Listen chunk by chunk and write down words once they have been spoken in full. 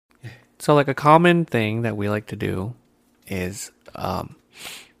So, like, a common thing that we like to do is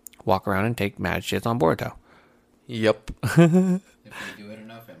walk around and take mad shits on Boruto. Yep. If we do it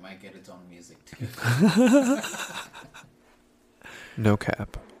enough, it might get its own music too. No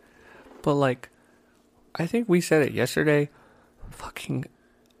cap. But, like, I think we said it yesterday. Fucking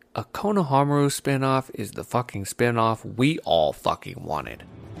a Konohamaru spinoff is the fucking spinoff we all fucking wanted.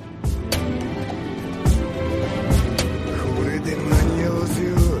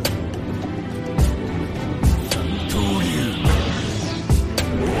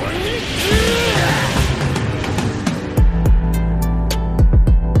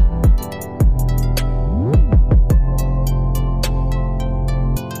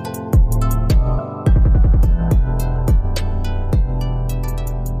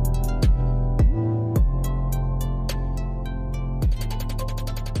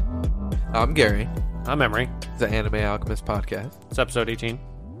 I'm Gary. I'm Emery. The Anime Alchemist Podcast. It's episode 18.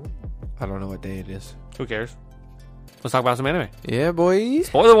 I don't know what day it is. Who cares? Let's talk about some anime. Yeah, boys.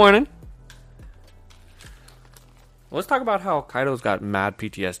 Spoiler warning. Let's talk about how Kaido's got mad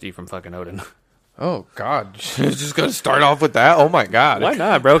PTSD from fucking Odin. Oh, God. Just going to start off with that? Oh, my God. Why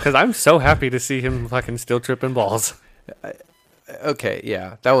not, bro? Because I'm so happy to see him fucking still tripping balls. Okay,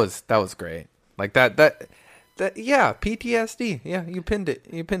 yeah. That was great. Like, that, yeah, PTSD. Yeah, you pinned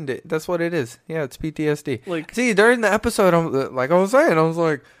it. That's what it is. Yeah, it's PTSD. Like, see, during the episode, like I was saying, I was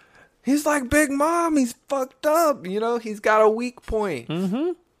like, he's like Big Mom. He's fucked up. You know, he's got a weak point.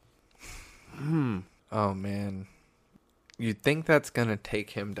 Mm-hmm. Oh, man. You'd think that's going to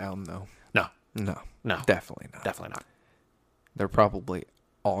take him down, though. No. Definitely not. Definitely not. They're probably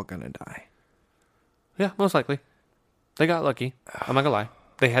all going to die. Yeah, most likely. They got lucky. I'm not gonna lie.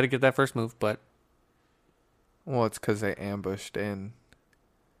 They had to get that first move, but... Well, it's because they ambushed in.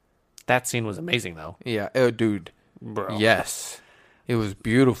 That scene was amazing, though. Yeah. Oh, dude. Bro. Yes. It was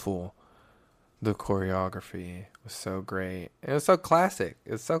beautiful. The choreography was so great. It was so classic.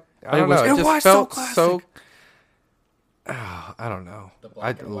 It's so... I don't know. It just was felt so classic. so... I don't know. The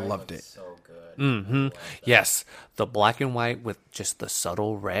I black and white loved was it. so good. Mm-hmm. I love that. Yes. The black and white with just the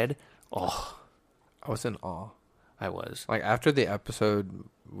subtle red. Oh, I was in awe. I was. Like, after the episode,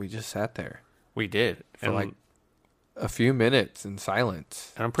 we just sat there We did. for like a few minutes in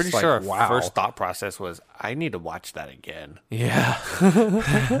silence. And I'm pretty It's sure like, our first thought process was, I need to watch that again. Yeah.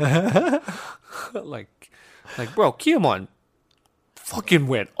 like, bro, Kiyomon fucking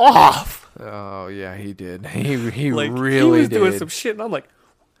went off. Oh, yeah, he did. He Like, really he was did. doing some shit, and I'm like,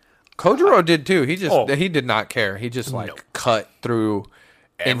 Kojiro did too. He just Oh. he did not care. He just like No. cut through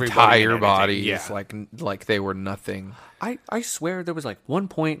Everybody entire and everything, bodies yeah. like they were nothing. I swear there was like one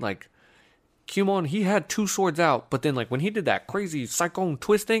point, like, Kiyomon, he had two swords out, but then like when he did that crazy cyclone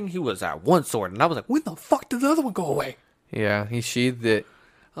twist thing, he was at one sword, and I was like, when the fuck did the other one go away? Yeah, he sheathed it.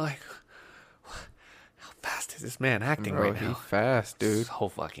 Like, how fast is this man acting Bro, right he now? fast, dude. So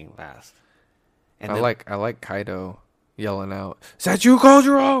fucking fast. And I then- like Kaido yelling out, "Is that you,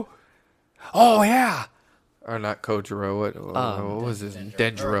 Kojiro?" oh yeah, Or not Kojiro. What was his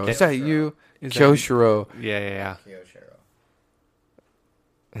Denjiro? Or Is that you? Is that- Kyoshiro. yeah. Kyoshiro.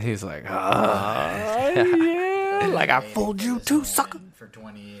 He's like, Yeah, like I fooled you too, sucker. For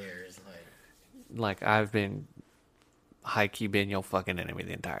 20 years, Like I've been high key been your fucking enemy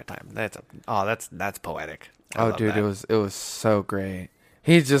the entire time. That's poetic. I oh, love dude, that. it was so great.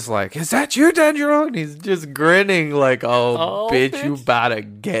 He's just like, "Is that you, Denjiro?" And he's just grinning like, "Oh, bitch, you bitch." about to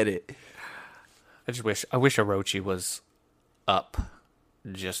get it." I wish Orochi was up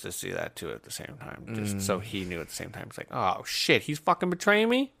just to see that too at the same time. Just so he knew at the same time. It's like, oh shit, he's fucking betraying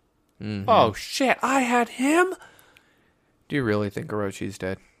me? Mm-hmm. Oh shit, I had him? Do you really think Orochi's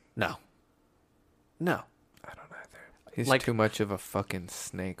dead? No. I don't either. He's Like- too much of a fucking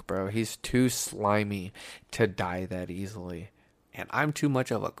snake, bro. He's too slimy to die that easily. And I'm too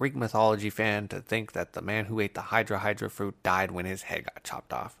much of a Greek mythology fan to think that the man who ate the Hydra fruit died when his head got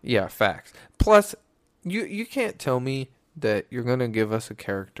chopped off. Yeah, facts. Plus, you can't tell me that you're gonna give us a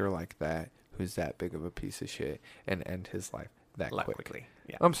character like that who's that big of a piece of shit and end his life that Like, quick. quickly.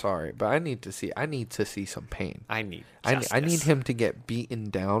 Yeah. I'm sorry, but I need to see some pain. I need I justice. need him to get beaten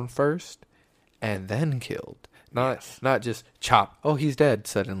down first and then killed. Not just chop. Oh, he's dead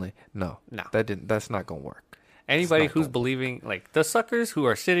suddenly. No. No. That's not gonna work. Anybody It's not who's cool. believing, like, the suckers who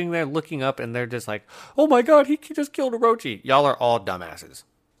are sitting there looking up and they're just like, oh my god, he just killed Orochi. Y'all are all dumbasses.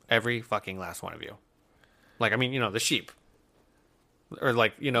 Every fucking last one of you. Like, I mean, the sheep. Or,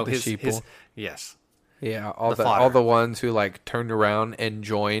 like, The his... sheeple? Yes. Yeah, all The all fodder. the ones who like turned around and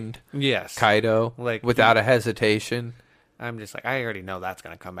joined Yes. Kaido Like, without a hesitation. I'm just like, I already know that's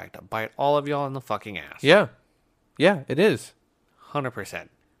going to come back to bite all of y'all in the fucking ass. Yeah. Yeah, it is. 100%.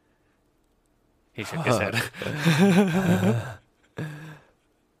 He shook his head.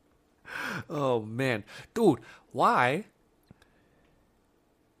 Oh, man. Dude, why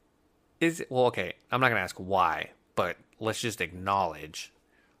is it... Well, okay, I'm not going to ask why, but let's just acknowledge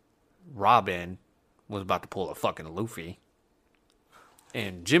Robin was about to pull a fucking Luffy.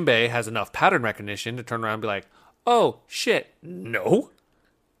 And Jinbei has enough pattern recognition to turn around and be like, oh, shit, no.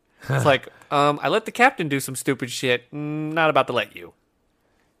 It's like, I let the captain do some stupid shit. Not about to let you.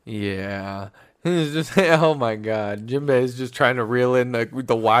 Yeah. He's just, oh my god. Jinbei is just trying to reel in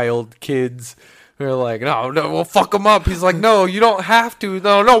the wild kids. They're like, no, we'll fuck them up. He's like, no, you don't have to.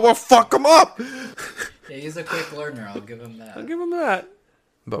 No, we'll fuck them up. Yeah, he's a quick learner. I'll give him that. I'll give him that.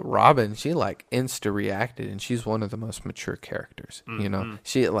 But Robin, she like insta reacted, and she's one of the most mature characters. You know,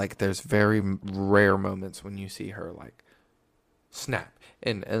 she like there's very rare moments when you see her like snap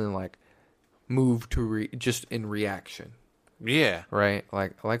and like move to just in reaction. Yeah. Right?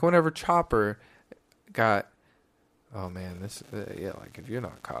 Like whenever Chopper got, oh man, this yeah, like if you're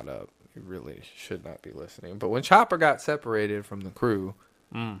not caught up, you really should not be listening. But when Chopper got separated from the crew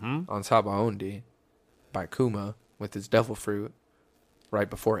on Sabaody by Kuma with his devil fruit right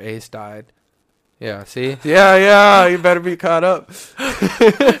before Ace died. Yeah, see? Yeah, you better be caught up.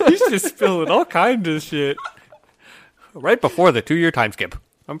 He's just spilling all kinds of shit. Right before the 2-year time skip.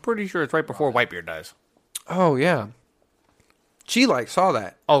 I'm pretty sure it's right before Whitebeard dies. Oh yeah. She like saw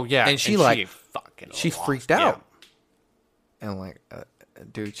that. Oh yeah, And she lost. freaked out. And like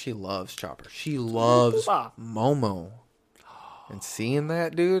dude, she loves Chopper. She loves Momo. And seeing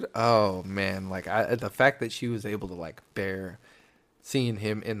that, dude, oh man, like the fact that she was able to like bear seeing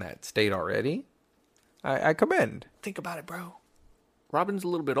him in that state already, I commend. Think about it, bro. Robin's a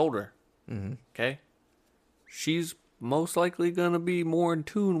little bit older. Okay? She's most likely going to be more in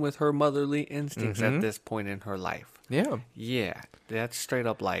tune with her motherly instincts at this point in her life. Yeah. Yeah, that's straight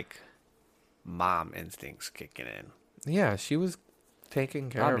up like mom instincts kicking in. Yeah, she was taking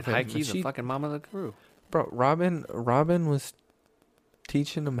care Robin, of him. high key, the fucking mom of the crew. Bro, Robin was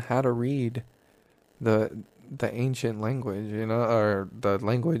teaching him how to read the ancient language, you know, or the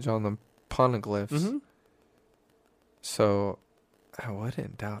language on the poneglyphs. So I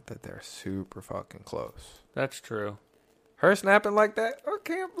wouldn't doubt that they're super fucking close. That's true. Her snapping like that, I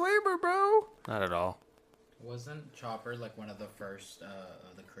can't blame her, bro. Not at all. Wasn't Chopper like one of the first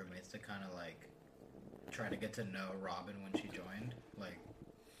of the crewmates to kind of like try to get to know Robin when she joined? Like,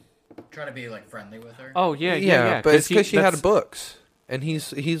 try to be like friendly with her? Oh, yeah. But it's because she had books. And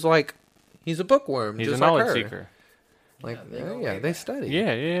he's like, he's a bookworm. He's just a knowledge like her. seeker. Like, they go way they back. study.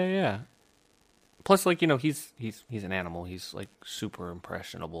 Yeah. Plus, like, you know, he's an animal. He's like super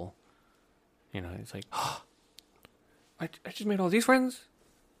impressionable. You know, he's like, oh, I just made all these friends,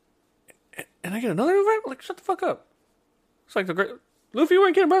 and I get another new friend. Like, shut the fuck up. It's like the great Luffy. You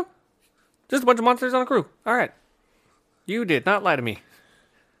ain't kidding, bro. Just a bunch of monsters on a crew. All right, you did not lie to me.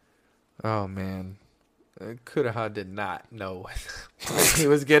 Oh man, Kuroha did not know what he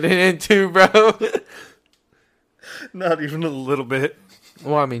was getting into, bro. Not even a little bit.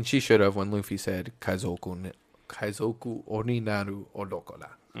 Well, I mean, she should have when Luffy said Kaizoku Orinaru Odokora.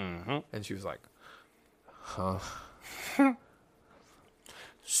 And she was like, huh.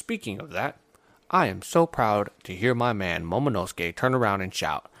 Speaking of that, I am so proud to hear my man Momonosuke turn around and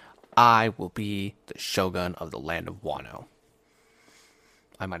shout, I will be the shogun of the land of Wano.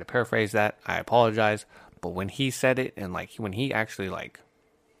 I might have paraphrased that. I apologize. But when he said it and like when he actually like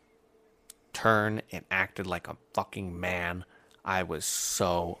turned and acted like a fucking man, I was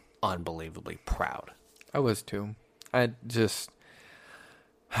so unbelievably proud. I was too. I just...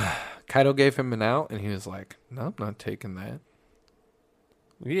 Kaido gave him an out, and he was like, no, I'm not taking that.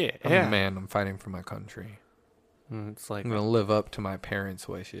 Yeah. I'm a man. I'm fighting for my country. It's like... I'm going to live up to my parents'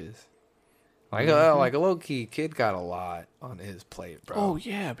 wishes. Like, like a low-key kid got a lot on his plate, bro. Oh,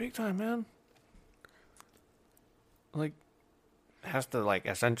 yeah. Big time, man. Like, has to, like,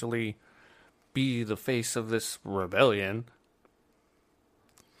 essentially be the face of this rebellion.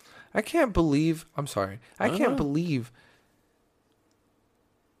 I can't believe... I'm sorry. I can't believe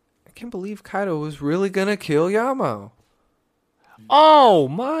Kaido was really going to kill Yamo. Oh,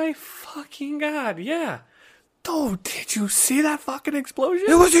 my fucking God. Yeah. Dude, did you see that fucking explosion?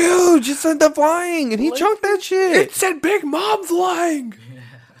 It was huge. It sent them flying, and he chunked that shit. It said Big Mom flying.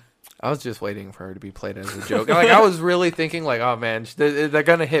 I was just waiting for her to be played as a joke. Like, I was really thinking, like, oh, man, they're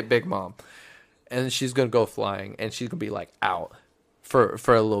going to hit Big Mom. And she's going to go flying, and she's going to be, like, out for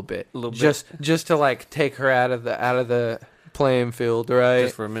a little bit. Just to, like, take her out of the playing field, right?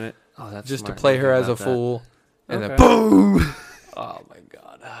 Just for a minute. Oh, that's just to smart. play her as a About that. fool. And Okay. then, boom! Oh, my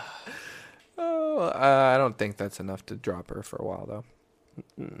God. Oh, I don't think that's enough to drop her for a while, though.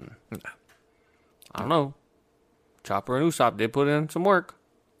 Mm. No. I don't know. Chopper and Usopp did put in some work.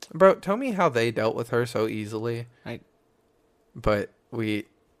 Bro, tell me how they dealt with her so easily. But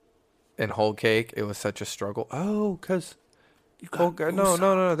in Whole Cake, it was such a struggle. Oh, because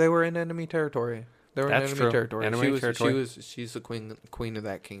no, they were in enemy territory. They were in enemy territory. She's the queen of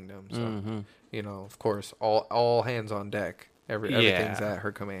that kingdom. So of course, all hands on deck. Everything's at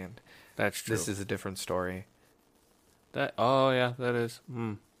her command. That's true. This is a different story. That is.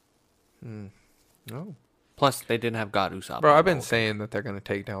 Oh. Plus, they didn't have God Usopp. Bro, I've been saying that they're gonna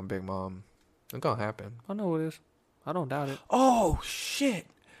take down Big Mom. It's gonna happen. I know it is. I don't doubt it. Oh shit!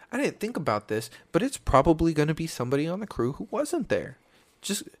 I didn't think about this, but it's probably gonna be somebody on the crew who wasn't there.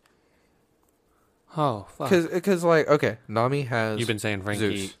 Just fuck. Because like, okay, Nami has. You've been saying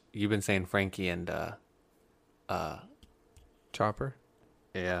Frankie. Zeus. You've been saying Frankie and Chopper.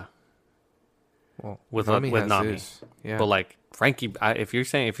 Yeah. Well, with Nami. Zeus. Yeah. But like Frankie, if you're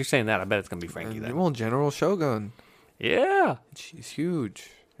saying that, I bet it's gonna be Frankie then. Well, General Shogun. Yeah. She's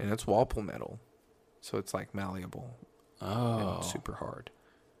huge, and it's Walpole metal, so it's like malleable. Oh. And super hard.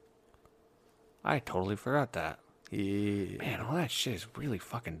 I totally forgot that. Yeah. Man, all that shit is really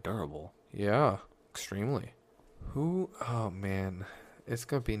fucking durable. Yeah, extremely. Oh man, it's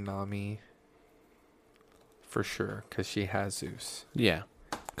gonna be Nami. For sure, because she has Zeus. Yeah,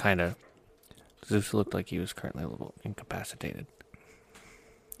 kind of. Zeus looked like he was currently a little incapacitated.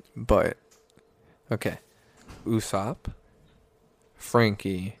 But, okay. Usopp,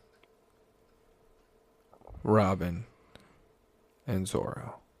 Frankie, Robin, and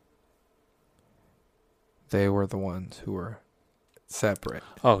Zoro. They were the ones who were separate.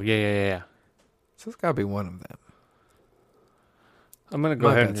 Oh, yeah. So it's got to be one of them. I'm going to go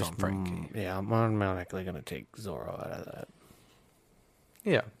ahead and bet's just... on Frankie. Yeah, I'm automatically going to take Zoro out of that.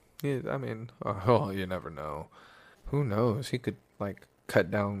 Yeah. I mean, you never know. Who knows? He could, like, cut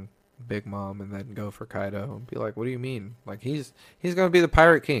down Big Mom and then go for Kaido and be like, what do you mean? Like, he's going to be the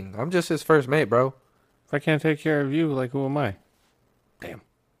Pirate King. I'm just his first mate, bro. If I can't take care of you, like, who am I? Damn.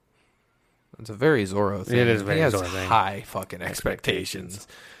 It's a very Zoro thing. It is a very Zoro thing. thing. High fucking expectations.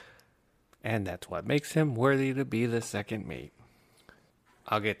 And that's what makes him worthy to be the second mate.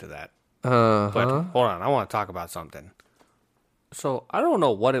 I'll get to that. But hold on, I want to talk about something. So, I don't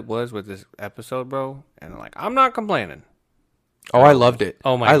know what it was with this episode, bro. And, like, I'm not complaining. Oh, I loved it.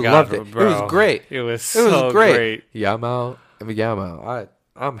 Oh, my I God. I loved it. Bro. It was great. It was so great. Yamao.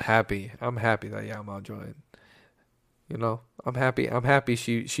 I'm happy. I'm happy that Yamao joined. You know, I'm happy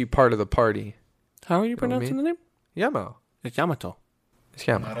she part of the party. How are you pronouncing the name? Yamao. It's Yamato. It's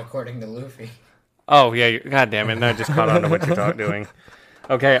Yamao. Not according to Luffy. Oh, yeah. God damn it. I just caught on to what you're doing.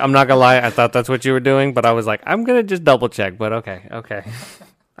 Okay, I'm not going to lie. I thought that's what you were doing, but I was like, I'm going to just double check. But okay.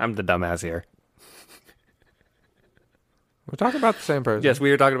 I'm the dumbass here. We're talking about the same person. Yes,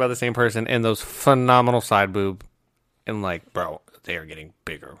 we were talking about the same person and those phenomenal side boob. And like, bro, they are getting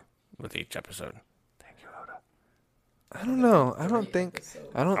bigger with each episode. Thank you, Oda. I don't know. I don't think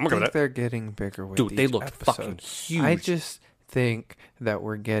they're getting bigger with Dude, each they look episode. fucking huge. I just think that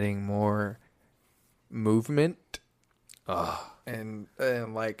we're getting more movement. And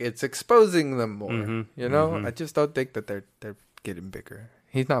like it's exposing them more. You know? I just don't think that they're getting bigger.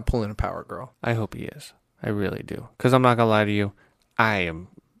 He's not pulling a Power Girl. I hope he is. I really do. Because I'm not going to lie to you. I am...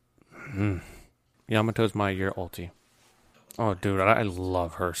 Yamato's my year ulti. Oh, dude, I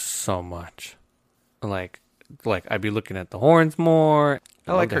love her so much. Like I'd be looking at the horns more.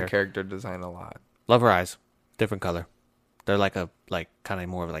 I like her character design a lot. Love her eyes. Different color. They're kind of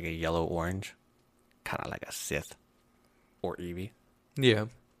more of like a yellow orange. Kind of like a Sith. Or Eevee. Yeah.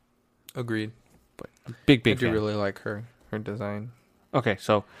 Agreed. But big I do fan. really like her design. Okay,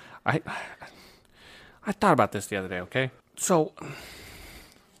 so I thought about this the other day, okay? So,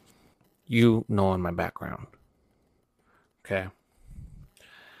 you know in my background, okay?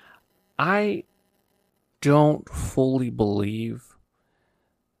 I don't fully believe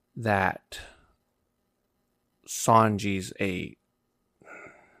that Sanji's a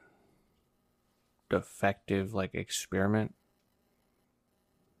defective, like, experiment.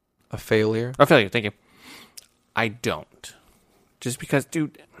 A failure? A failure, thank you. I don't. Just because,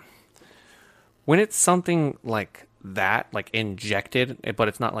 dude... When it's something like that, like injected, but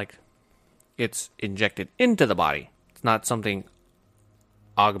it's not like it's injected into the body. It's not something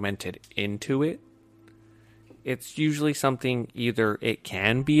augmented into it. It's usually something either it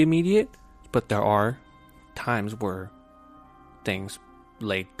can be immediate, but there are times where things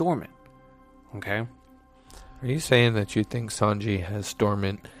lay dormant. Okay? Are you saying that you think Sanji has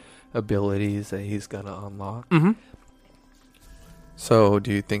dormant abilities that he's going to unlock? Mm-hmm. So,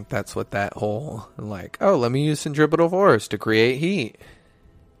 do you think that's what that whole, like, oh, let me use centripetal force to create heat?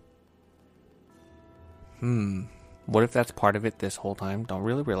 What if that's part of it this whole time? Don't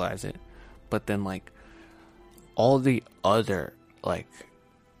really realize it. But then, like, all the other, like,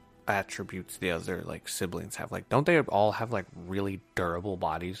 attributes the other, like, siblings have, like, don't they all have, like, really durable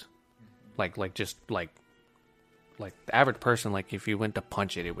bodies? Like, just, like, the average person, like, if you went to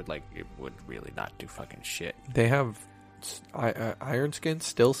punch it, it would really not do fucking shit. They have iron skin,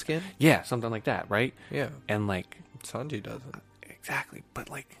 still skin. Yeah, something like that, right? Yeah, And, like, Sanji doesn't. exactly, but,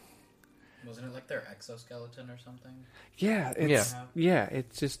 like, Wasn't it like their exoskeleton or something? yeah,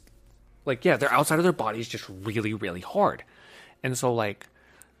 it's just, like, yeah, their outside of their body is just really, really hard. And so, like,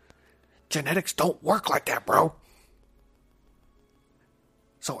 genetics don't work like that, bro.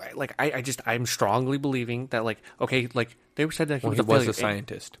 So, like, I'm strongly believing that, like, okay, like, they said that he Well, was he was failure. a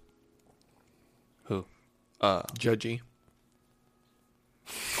scientist. Who? Judgy.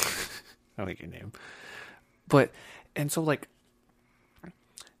 I like your name. But, and so, like,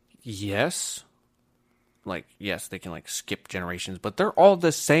 yes, they can, like, skip generations, but they're all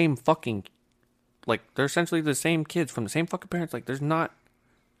the same fucking, like, they're essentially the same kids from the same fucking parents. Like, there's not,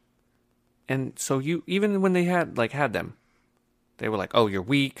 and so even when they had them, they were like, oh, you're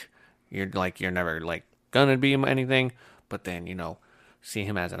weak, you're never, like, gonna be anything, but then, see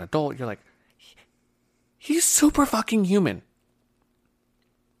him as an adult, you're like, he's super fucking human.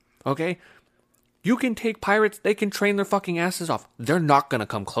 Okay? You can take pirates, they can train their fucking asses off. They're not gonna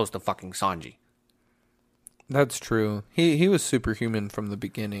come close to fucking Sanji. That's true. He was superhuman from the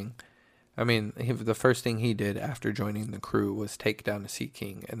beginning. I mean, the first thing he did after joining the crew was take down a Sea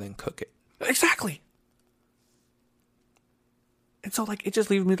King and then cook it. Exactly. And so, like, it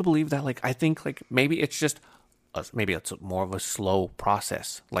just leaves me to believe that, like, I think, like, maybe it's more of a slow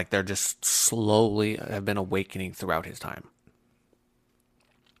process. Like, they're just slowly have been awakening throughout his time.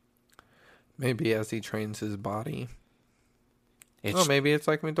 Maybe as he trains his body. It's, Maybe it's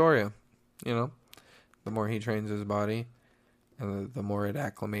like Midoriya. The more he trains his body, and the more it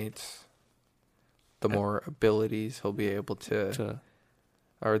acclimates, the more abilities he'll be able to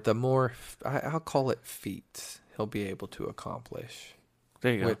or the more, I'll call it feats, he'll be able to accomplish.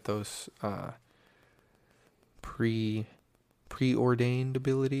 There you go. With those preordained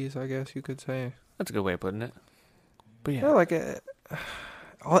abilities, I guess you could say. That's a good way of putting it. But yeah. Yeah, like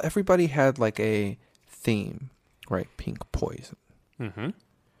everybody had like a theme, right? Pink poison. Mm-hmm.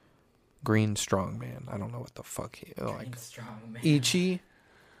 Green strongman. I don't know what the fuck he like. Green strong man. Ichi?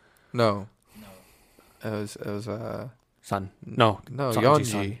 No. No. It was Son. No. Yonji.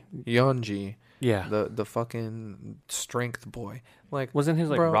 Son. Yonji. Yeah. The fucking strength boy. Like, Wasn't his,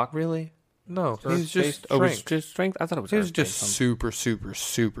 like, bro, rock? really? No, he's Earth-based? just Oh, it was strength. just strength? I thought it was He was earth-based just something.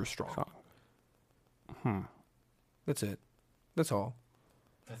 super strong. That's it. That's all.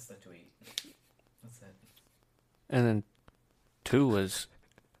 That's the tweet. That's it. And then two was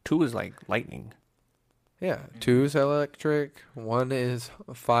like lightning. Yeah, 2 is electric, 1 is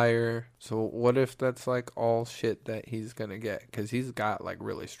fire. So what if that's like all shit that he's gonna get? Because he's got like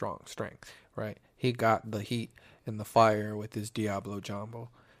really strong strength, right? He got the heat and the fire with his Diablo Jumbo.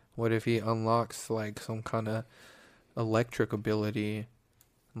 What if he unlocks like some kind of electric ability,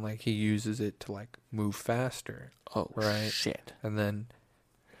 and like he uses it to like move faster? Oh, right. Shit. And then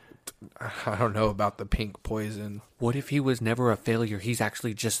I don't know about the pink poison. What if he was never a failure? He's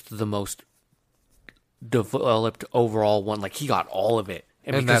actually just the most developed overall one. Like, he got all of it.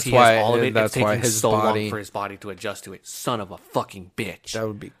 And because that's he why- has all of and it, that's it's why taking his so body- long for his body to adjust to it. Son of a fucking bitch. That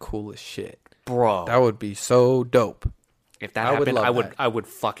would be cool as shit. Bro. That would be so dope. If that I would happened, love that. I would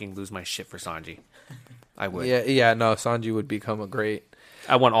fucking lose my shit for Sanji. I would. Yeah, no, Sanji would become a great...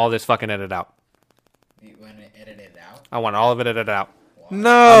 I want all this fucking edited out. You want to edit it out? I want all of it edited out. No!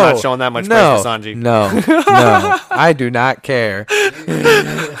 I'm not showing that much praise for Sanji. No, I do not care. You were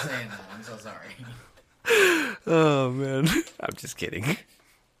saying that. I'm so sorry. Oh, man. I'm just kidding. If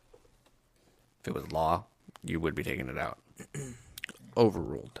it was law, you would be taking it out.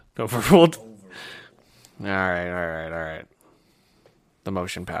 Overruled. Overruled. All right. The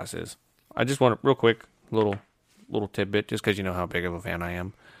motion passes. I just want to, real quick, little tidbit, just because you know how big of a fan I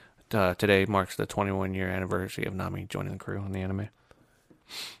am. Today marks the 21-year anniversary of Nami joining the crew in the anime.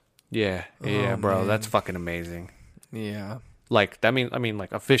 Yeah, bro, man. that's fucking amazing. Yeah. Like, I mean,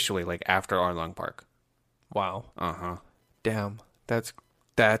 like, officially, like, after Arlong Park. Wow. Uh-huh. Damn. That's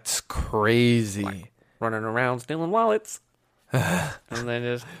crazy. Like, running around stealing wallets. And then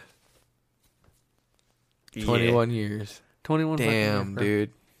just... 21 years. 21 fucking years, Damn, bro.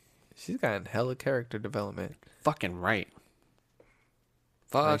 dude. She's got hella character development. Fucking right.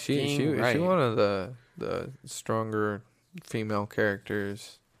 Like, Fucking she right. one of the stronger female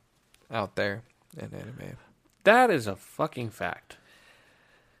characters out there in anime. That is a fucking fact.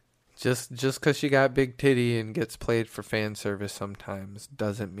 Just because she got big titty and gets played for fan service sometimes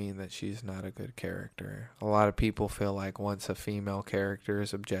doesn't mean that she's not a good character. A lot of people feel like once a female character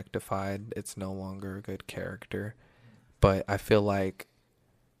is objectified, it's no longer a good character. But I feel like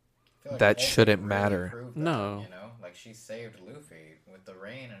that Luffy shouldn't really matter. proved that, No. you know, like she saved Luffy with the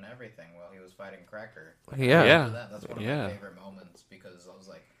rain and everything while he was fighting Cracker. Yeah. Yeah. That's one of my favorite moments because I was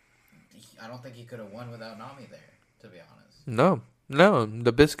like, I don't think he could have won without Nami there, to be honest. No,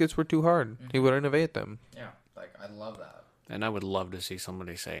 the biscuits were too hard. He wouldn't have ate them. Yeah, like I love that. And I would love to see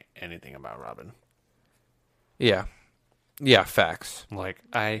somebody say anything about Robin. Yeah, facts. Like,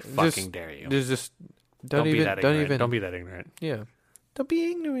 I fucking dare you. There's just don't be even that don't ignorant. even Don't be that ignorant. yeah. Don't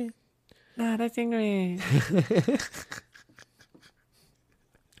be ignorant. Nah, that's ignorant.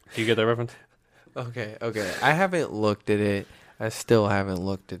 Do you get that reference? Okay. I haven't looked at it. I still haven't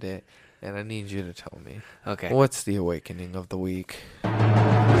looked at it, and I need you to tell me. Okay. What's the awakening of the week?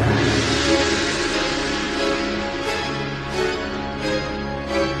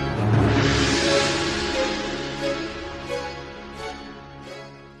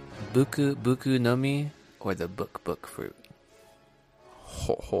 Buku Buku no Mi or the book fruit?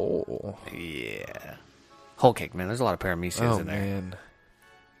 Oh, Yeah. Whole cake, man. There's a lot of paramecians in there. man.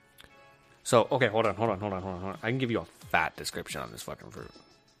 So, okay, hold on. I can give you a fat description on this fucking fruit.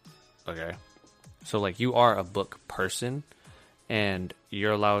 Okay? So, like, you are a book person, and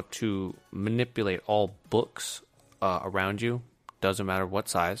you're allowed to manipulate all books around you. Doesn't matter what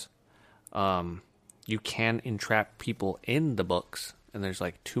size. You can entrap people in the books, and there's,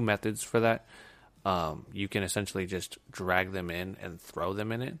 like, 2 methods for that. You can essentially just drag them in and throw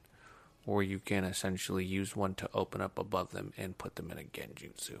them in it, or you can essentially use one to open up above them and put them in a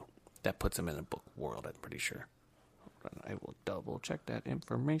genjutsu. That puts them in a book world, I'm pretty sure. Hold on, I will double check that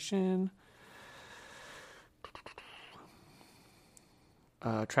information.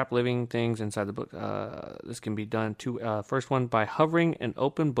 Trap living things inside the book. This can be done first one, by hovering an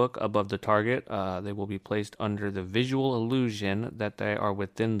open book above the target. They will be placed under the visual illusion that they are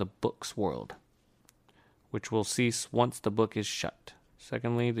within the book's world, which will cease once the book is shut.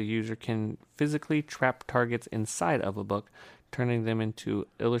 Secondly, the user can physically trap targets inside of a book, turning them into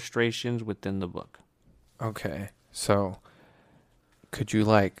illustrations within the book. Okay, so could you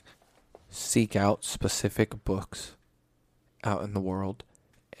like seek out specific books out in the world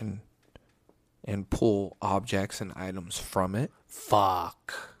and pull objects and items from it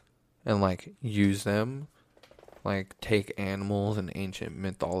Fuck. and like use them, like take animals and ancient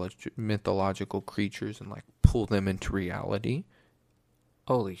mythological creatures and like pull them into reality?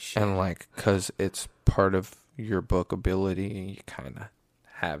 Holy shit. And like, cause it's part of your book ability, you kind of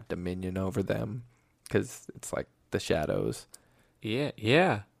have dominion over them, cause it's like the shadows.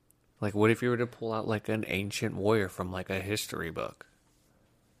 Yeah. Like, what if you were to pull out, like, an ancient warrior from, like, a history book?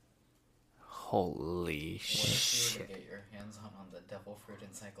 Holy What if shit. you were to get your hands on the Devil Fruit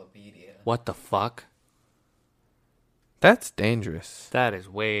Encyclopedia? What the fuck? That's dangerous. That is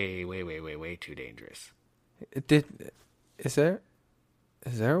way too dangerous. Is there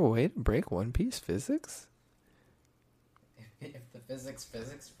a way to break One Piece physics? If the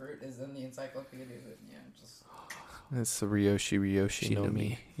physics fruit is in the encyclopedia, then yeah, just... It's the Ryoshi no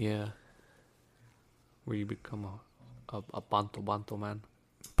Mi. Yeah. Where you become a Banto man.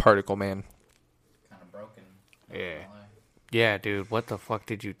 Particle Man. kind of broken. Yeah. Yeah, dude, what the fuck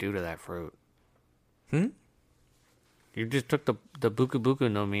did you do to that fruit? You just took the Buku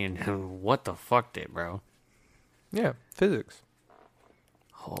Buku no Mi and what the fuck did, bro? Yeah, physics.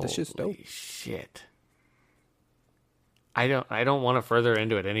 Holy That's just dope. shit. I don't want to further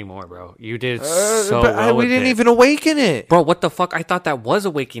into it anymore, bro. You did so well we with didn't it. even awaken it. Bro, what the fuck? I thought that was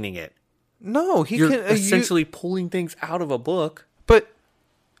awakening it. No, he You're can essentially pulling things out of a book. but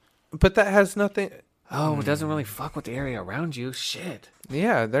that has nothing. Oh, it doesn't really fuck with the area around you. Shit.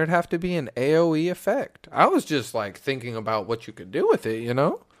 Yeah, there'd have to be an AoE effect. I was just like thinking about what you could do with it, you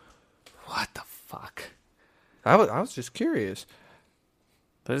know? What the fuck? I was just curious.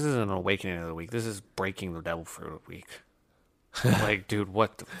 This isn't an awakening of the week. This is breaking the devil fruit of the week. Like, dude,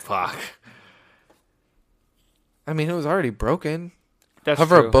 what the fuck? I mean, it was already broken. That's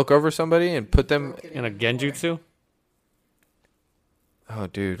Hover true. a book over somebody and put them. In a genjutsu? Oh,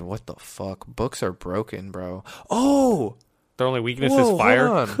 dude, what the fuck? Books are broken, bro. Oh, Their only weakness whoa, is fire?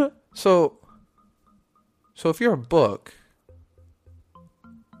 hold on. So if you're a book,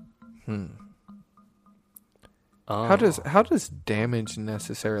 Oh. how does damage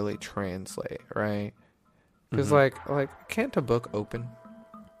necessarily translate, right? Because like can't a book open,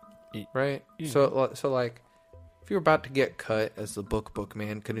 right? Yeah. So like if you're about to get cut as the book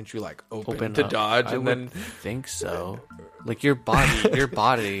man, couldn't you like open to up. dodge I and would then think so. Like your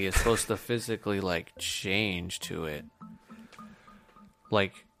body is supposed to physically like change to it.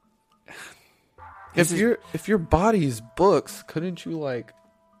 Like if your body's books, couldn't you like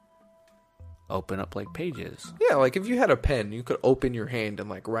open up like pages? yeah, like if you had a pen, you could open your hand and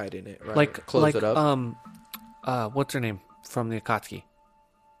like write in it, right? Like Close it up. What's her name from the Akatsuki?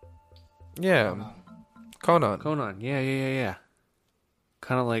 Yeah, Conan. Conan. Yeah.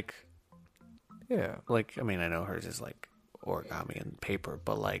 Kind of like Yeah, I mean, I know hers is like origami and paper,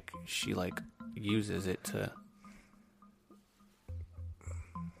 but like she like uses it to.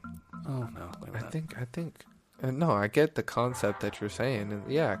 Oh no! Wait a minute. I think. No, I get the concept that you're saying, and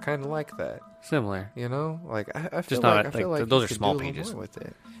yeah, I kind of like that. Similar. You know, like I feel Just like not, I feel like, like those you are could small do a little pages. more with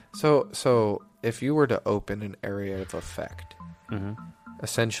it. So if you were to open an area of effect, Mm-hmm.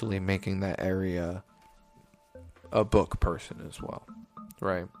 essentially making that area a book person as well,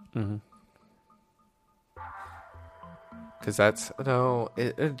 right? Mm-hmm. Because that's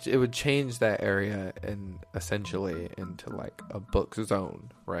it would change that area and essentially into like a book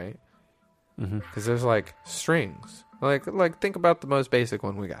zone, right? Mm-hmm. Because there's like strings, like think about the most basic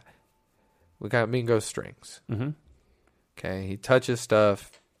one we got. We got Mingo's strings. Mm-hmm. Okay, he touches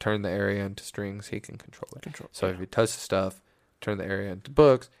stuff, turn the area into strings, he can control it. So if he touches stuff, turn the area into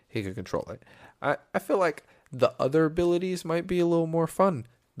books, he can control it. I feel like the other abilities might be a little more fun.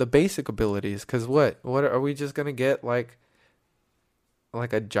 The basic abilities, because what are we just gonna get like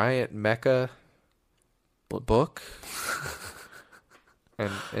a giant mecha book,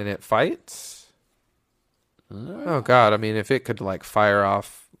 and it fights? Oh God! I mean, if it could like fire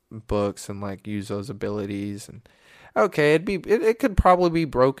off books and like use those abilities, and okay, it could probably be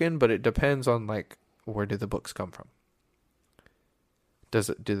broken, but it depends on like where do the books come from.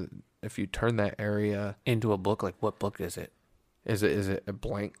 If you turn that area Into a book, like what book is it? is it a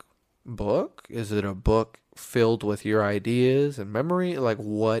blank book? Is it a book filled with your ideas and memory? Like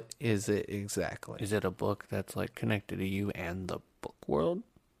what is it exactly? Is it a book that's like connected to you and the book world?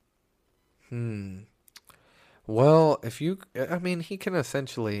 Well, he can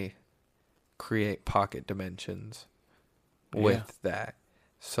essentially create pocket dimensions with that.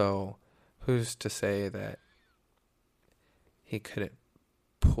 So, who's to say that he couldn't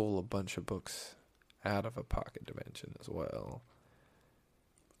pull a bunch of books out of a pocket dimension as well?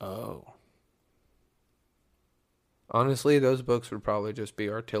 Oh. Honestly, those books would probably just be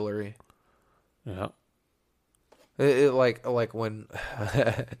artillery. Yeah. It like when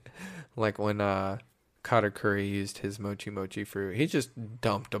like when Katakuri used his mochi fruit. He just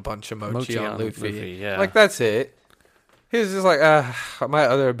dumped a bunch of mochi on Luffy. Yeah. Like that's it. He was just like, my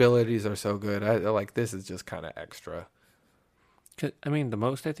other abilities are so good. I like this is just kind of extra. I mean, the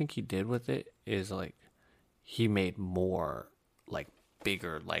most I think he did with it is like he made more like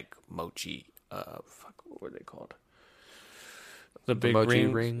bigger like mochi. What were they called? The big mochi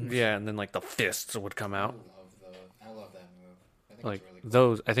rings. Yeah, and then like the fists would come out. I love that move. I think Like it's really cool.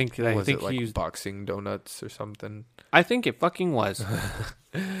 those, I think Was it he like used. boxing donuts or something? I think it fucking was,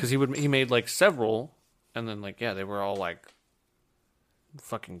 because he made like several, and then like they were all like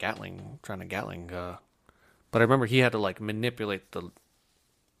fucking Gatling. But I remember he had to like manipulate the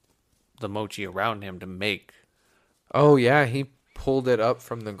mochi around him to make. Oh yeah, he pulled it up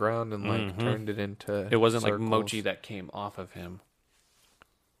from the ground and like turned it into. It wasn't like circles. mochi that came off of him.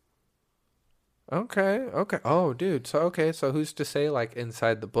 Okay. Oh, dude. So who's to say like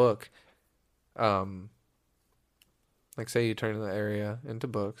inside the book, like say you turn the area into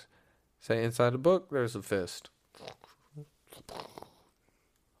books, say inside the book there's a fist.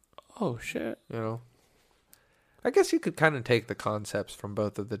 Oh shit! You know, I guess you could kind of take the concepts from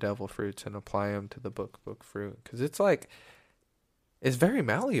both of the devil fruits and apply them to the book fruit because it's like it's very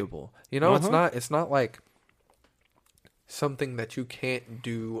malleable. You know, it's not like something that you can't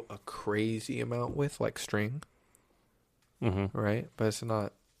do a crazy amount with, like string, right? But it's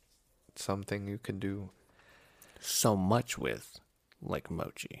not something you can do so much with, like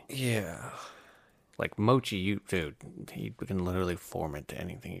mochi. Yeah. Like mochi, he can literally form it to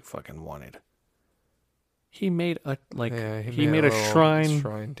anything he fucking wanted. He made a he made a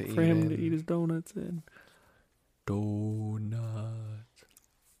shrine to for eat him in. to eat his donuts in. Donuts.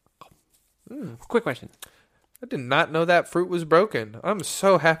 Quick question. I did not know that fruit was broken. I'm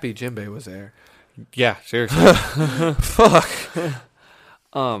so happy Jinbei was there. Yeah, seriously. Fuck.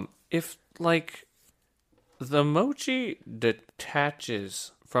 If like the mochi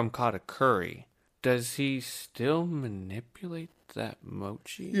detaches from Katakuri, does he still manipulate that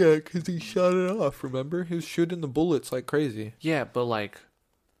mochi? Yeah, because he shot it off, remember? He was shooting the bullets like crazy. Yeah, but like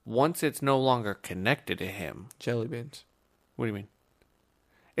once it's no longer connected to him. Jelly beans. What do you mean?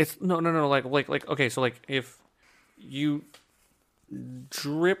 It's no. Like okay. So like if you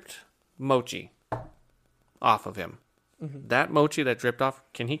dripped mochi off of him, that mochi that dripped off,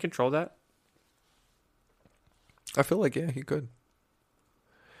 can he control that? I feel like he could.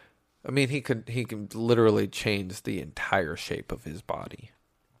 I mean, he can literally change the entire shape of his body.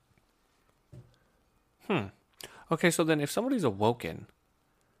 Okay, so then if somebody's awoken,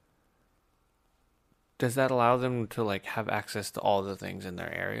 does that allow them to like have access to all the things in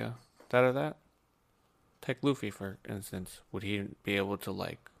their area that are that? Take Luffy for instance. Would he be able to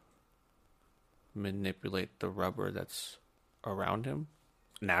like manipulate the rubber that's around him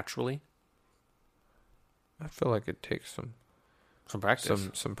naturally? I feel like it takes Some practice.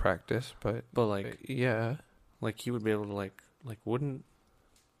 some practice, but But yeah. like he would be able to like wouldn't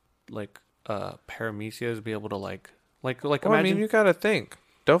like Paramecias be able to like Well, imagine. I mean, you gotta think.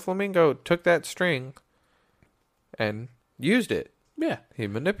 Doflamingo took that string and used it. Yeah. He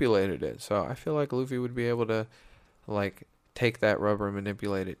manipulated it. So I feel like Luffy would be able to, like, take that rubber and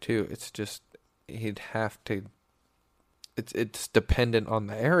manipulate it too. It's just he'd have to. It's dependent on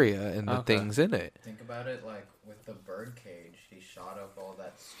the area and the Okay. things in it. Think about it like with the bird cage. He shot up all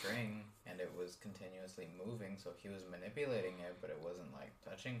that string, and it was continuously moving. So he was manipulating it, but it wasn't like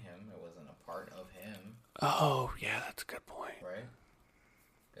touching him. It wasn't a part of him, Oh yeah, that's a good point. right?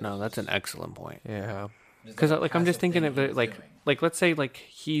 It No, was that's an just- excellent point. Yeah. just Because a like I'm just passive thinking thing of he it was like doing. let's say like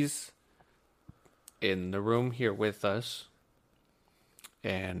he's in the room here with us,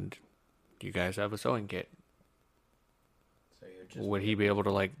 and you guys have a sewing kit. So you're just Would he be able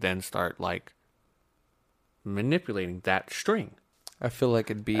to like then start like manipulating that string? I feel like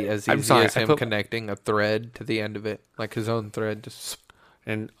it'd be as I'm easy sorry, as I him feel- connecting a thread to the end of it, like his own thread. Just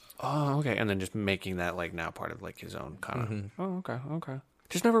And oh, okay, and then just making that like now part of like his own kind of. Mhm. Oh, okay.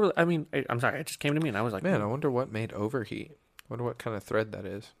 Just never. Really, I mean, I'm sorry. It just came to me, and I was like, man, I wonder what made overheat. Wonder what kind of thread that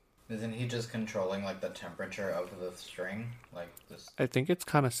is. Isn't he just controlling like the temperature of the string, like this? I think it's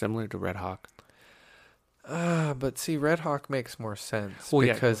kind of similar to Red Hawk. But see, Red Hawk makes more sense Well,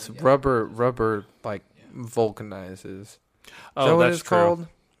 yeah. because Yeah. rubber like vulcanizes. Is Oh, that what that's it's true. called?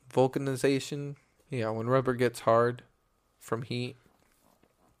 Vulcanization. Yeah, when rubber gets hard from heat.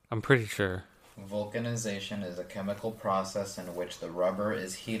 I'm pretty sure. Vulcanization is a chemical process in which the rubber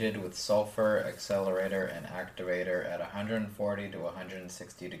is heated with sulfur, accelerator, and activator at 140 to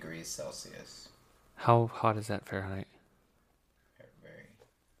 160 degrees Celsius. How hot is that Fahrenheit? Very.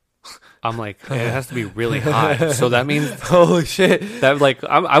 I'm like, it has to be really hot. So that means Holy shit! that like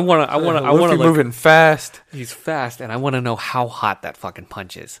I want to Luffy like, moving fast. he's fast, and I want to know how hot that fucking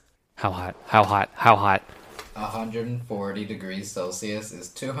punch is. How hot? 140 degrees Celsius is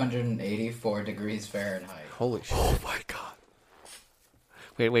 284 degrees Fahrenheit. Holy shit! Oh my god.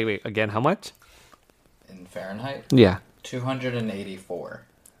 Wait. Again, how much? In Fahrenheit, Yeah. 284.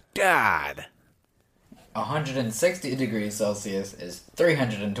 God. 160 degrees Celsius is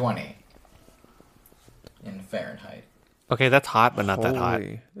 320 in Fahrenheit. Okay, that's hot, but not that hot.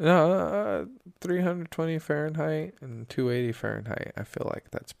 No, 320 Fahrenheit and 280 Fahrenheit. I feel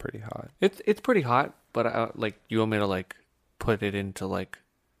like that's pretty hot. It's pretty hot, but like you want me to like put it into like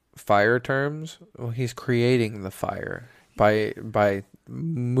Fire terms, well, he's creating the fire by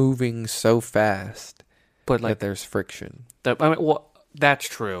moving so fast but that like there's friction. I mean, well, that's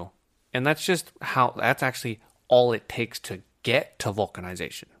true, and that's just how that's actually all it takes to get to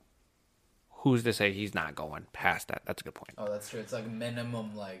vulcanization. Who's to say he's not going past that? That's a good point. Oh, that's true. It's like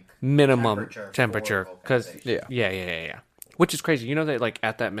minimum Temperature, for because vulcanization. yeah. Which is crazy. You know that like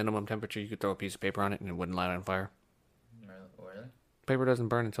at that minimum temperature, you could throw a piece of paper on it and it wouldn't light on fire. Really? Paper doesn't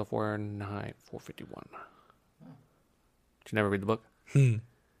burn until Fahrenheit 451. Did you never read the book?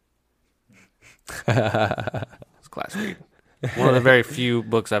 It's class read. One of the very few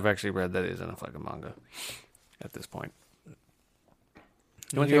books I've actually read that isn't a fucking manga at this point.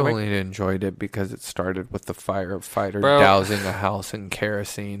 You want to You take a break? only enjoyed it because it started with the firefighter Bro. dousing a house in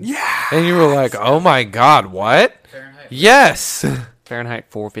kerosene. Yeah. And you were like, oh my god, what? Fahrenheit. Yes. Fahrenheit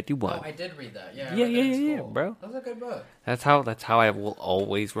Oh, 451. I did read that. Yeah. I Yeah, read that in yeah, school. bro. That was a good book. That's how I will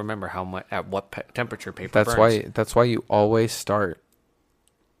always remember how much at what temperature paper That's burns. why you always start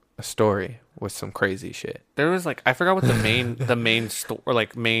a story with some crazy shit. There was like I forgot what the main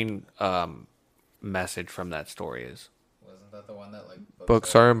message from that story is. Wasn't that the one that like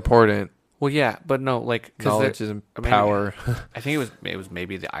Books are important. Well, yeah, but no, like 'cause Knowledge is I mean, power. I think it was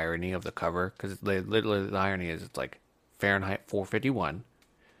maybe the irony of the cover because literally the irony is it's like Fahrenheit 451,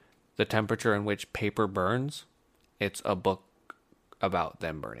 the temperature in which paper burns. It's a book about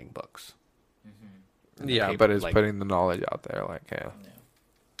them burning books. And the Yeah, paper, but it's like, putting the knowledge out there. Like, yeah. Yeah.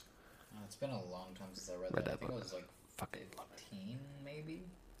 been a long time since I read Read that. I that think book. it was like Fucking love it. 15, maybe.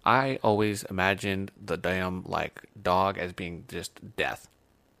 I always imagined the damn like dog as being just death.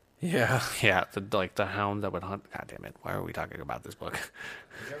 Yeah. Yeah, the hound that would hunt. God damn it! Why are we talking about this book?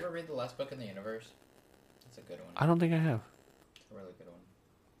 Did you ever read the last book in the universe? It's a good one. I don't think I have. It's a really good one.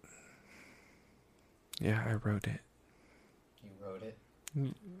 Yeah, I wrote it. You wrote it.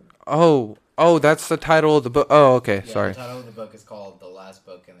 Oh, that's the title of the book. Oh, okay. Yeah, Sorry. the title of the book is called The Last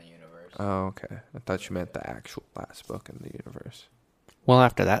Book in the Universe. Oh, okay. I thought you meant the actual last book in the universe. Well,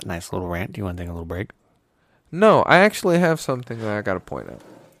 after that nice little rant, do you want to take a little break? No, I actually have something that I got to point out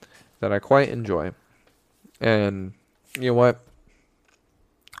that I quite enjoy. And you know what?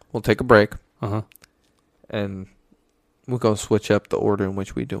 We'll take a break Uh huh. and we'll go switch up the order in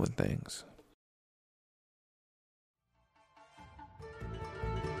which we doing things.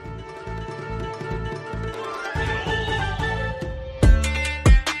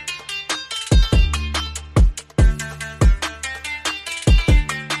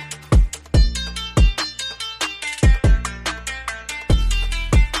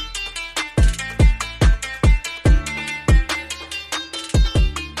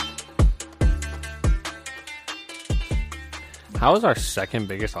 How is our second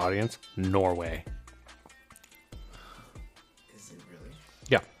biggest audience Norway? Is it really?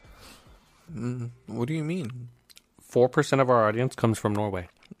 Yeah, What do you mean? 4% of our audience comes from Norway.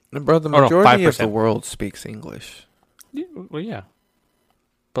 Bro, the no, majority of the 5%. world speaks English. Yeah, well, yeah,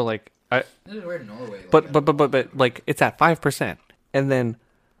 but like I, This is weird, Norway. but like it's at 5%, and then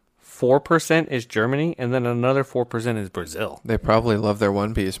 4% is Germany, and then another 4% is Brazil. They probably love their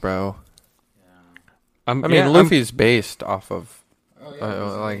One Piece, bro. Yeah. I mean, Luffy's based off of, Oh, yeah.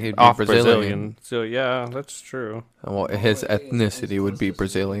 like, he'd be off Brazilian. Brazilian. So yeah, that's true. Well, his Norway is ethnicity would close be to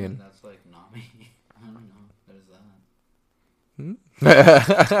Brazilian. Sweden. That's like Nami. I don't know. There's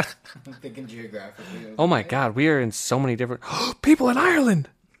that. I'm thinking geographically. Oh my God, we are in so many different people in Ireland,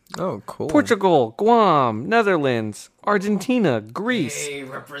 Oh, cool. Portugal, Guam, Netherlands, Argentina, Greece. Hey,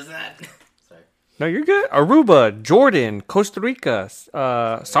 represent. Sorry. No, you're good. Aruba, Jordan, Costa Rica,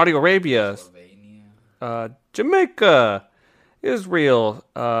 Saudi Arabia, Slovenia. Jamaica, Israel,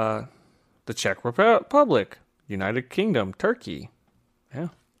 the Czech Republic, United Kingdom, Turkey. Yeah.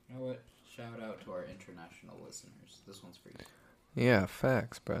 You know what? Shout out to our international listeners. This one's for you. Yeah,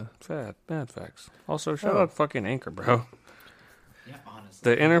 facts, bro. Bad facts. Also, shout out fucking Anchor, bro. Yeah,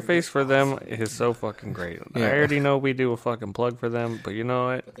 honestly. The interface for them is so fucking great. Yeah. I already know we do a fucking plug for them, but you know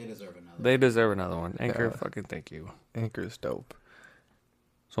what? But they deserve another. They deserve another one. Anchor, Yeah. fucking thank you. Anchor's dope.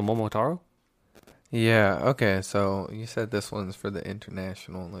 So Momotaro? Yeah, okay, so you said this one's for the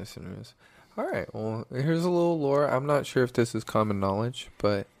international listeners. All right, well, here's a little lore. I'm not sure if this is common knowledge,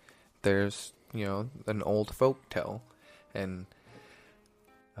 but there's, an old folk tale, and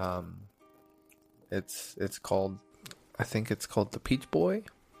it's called, I think it's called The Peach Boy,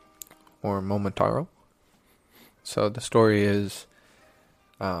 or Momotaro. So the story is,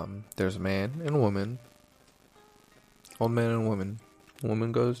 there's a man and a woman, old man and woman. The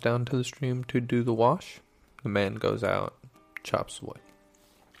woman goes down to the stream to do the wash. The man goes out, chops wood.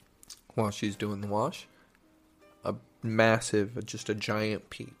 While she's doing the wash, a massive, just a giant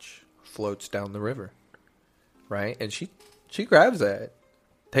peach floats down the river. Right? And she grabs that,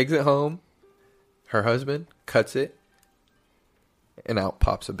 takes it home. Her husband cuts it, and out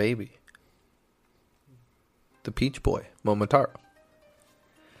pops a baby. The Peach Boy, Momotaro.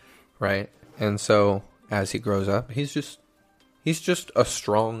 Right? And so, as he grows up, he's just a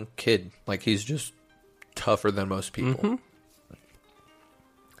strong kid. Like, he's just tougher than most people.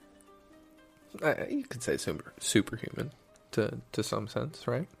 You could say superhuman to some sense,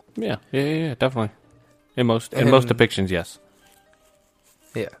 right? Yeah, definitely. In most And- depictions, yes.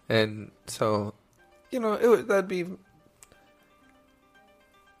 Yeah, and so, that'd be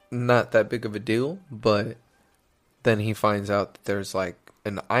not that big of a deal, but then he finds out that there's, like,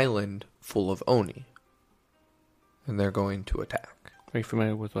 an island full of Oni, and they're going to attack. Are you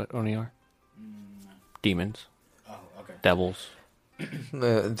familiar with what Oni are? Demons, Oh, okay. devils.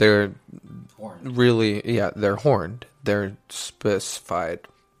 They're Horn. really, they're horned. They're specified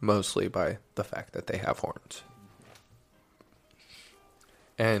mostly by the fact that they have horns.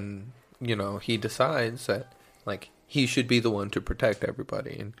 And, he decides that, like, he should be the one to protect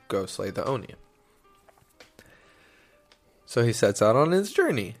everybody and go slay the Oni. So he sets out on his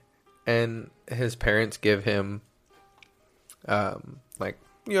journey. And his parents give him,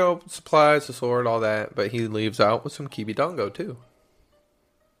 supplies, a sword, all that. But he leaves out with some Kibidongo, too.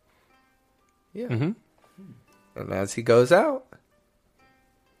 Yeah. Mm-hmm. And as he goes out,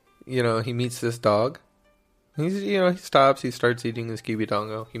 he meets this dog He stops. He starts eating his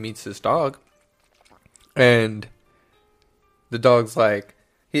kibidongo. He meets his dog, and the dog's like,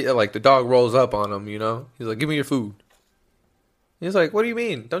 the dog rolls up on him. He's like, "Give me your food." He's like, "What do you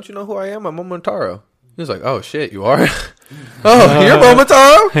mean? Don't you know who I am? I'm Momotaro." He's like, "Oh shit, you are? Oh, you're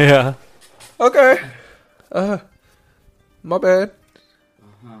Momotaro? Yeah. Okay. My bad."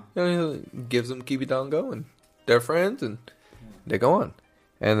 Uh-huh. He gives them kibidongo, and they're friends, and they go on,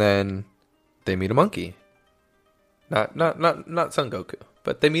 and then they meet a monkey. Not Son Goku,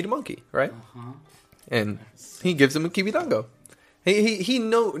 but they meet a monkey, right? Uh-huh. And he gives him a kibidongo. He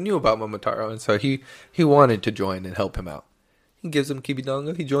knew about Momotaro, and so he wanted to join and help him out. He gives him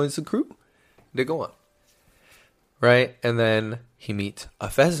kibidongo. He joins the crew. They go on, right? And then he meets a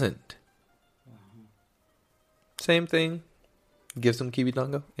pheasant. Same thing. Gives him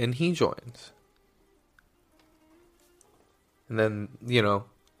kibidongo, and he joins. And then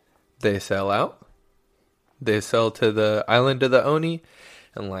they sell out. They sell to the island of the Oni,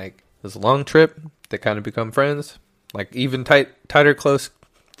 and this long trip, they kind of become friends, even tighter, close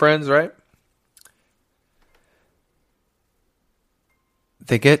friends, right?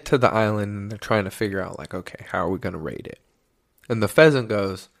 They get to the island and they're trying to figure out, okay, how are we going to raid it? And the pheasant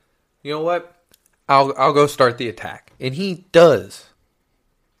goes, "You know what? I'll go start the attack," and he does,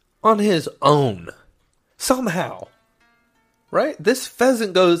 on his own, somehow. Right? This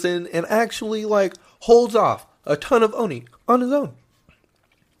pheasant goes in and actually, holds off a ton of Oni on his own.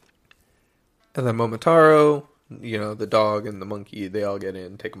 And then Momotaro, the dog and the monkey, they all get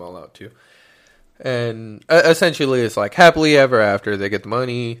in, take them all out too. And essentially it's happily ever after. They get the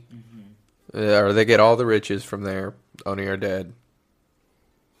money, or they get all the riches from there. Oni are dead.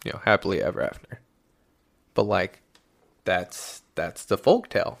 Happily ever after. But, that's the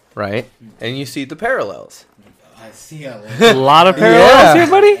folktale, right? And you see the parallels. I see a lot of parallels here,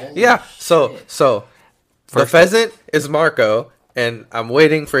 buddy. Yeah. So the pheasant is Marco, and I'm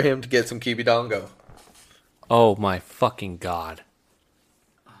waiting for him to get some kibidongo. Oh my fucking god.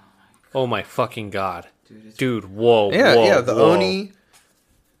 Oh my fucking god. Dude, whoa. Yeah, the whoa. Oni.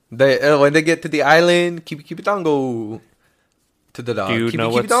 They when they get to the island, kibidongo to the dog. Do you know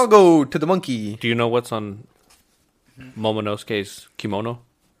what's- kibidongo to the monkey. Do you know what's on Momonosuke's kimono?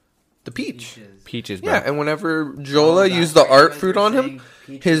 The peach. Peaches, bro. Yeah, and whenever Jola used the art fruit on him,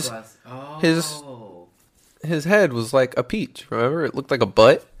 his head was like a peach. Remember, it looked like a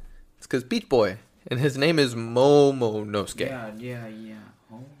butt. It's because Peach Boy, and his name is Momonosuke. Yeah.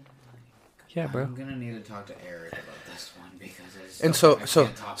 Oh my Yeah, bro. I'm gonna need to talk to Eric about this one because it's And something I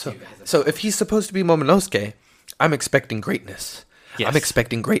can't talk to you guys about. so if he's supposed to be Momonosuke, I'm expecting greatness. Yes. I'm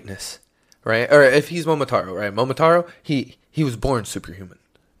expecting greatness, right? Or if he's Momotaro, right? Momotaro, he was born superhuman,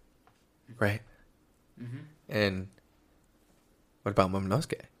 right? And what about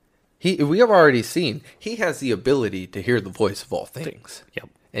Momonosuke? We have already seen he has the ability to hear the voice of all things. Yep.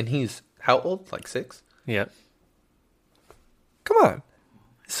 And he's how old? 6? Yep. Come on.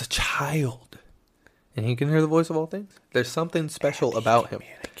 It's a child. And he can hear the voice of all things. There's something special about him.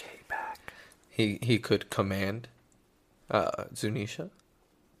 Communicate back. He could command Zunisha.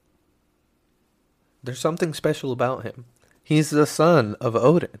 There's something special about him. He's the son of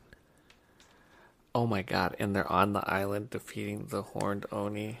Odin. Oh my god, and they're on the island defeating the horned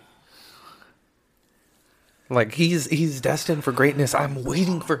Oni. He's destined for greatness. I'm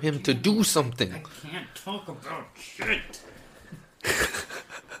waiting for him to do something. I can't talk about shit. I'm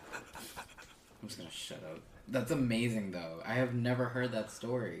just gonna shut up. That's amazing, though. I have never heard that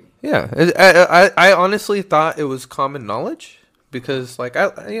story. Yeah, I honestly thought it was common knowledge because I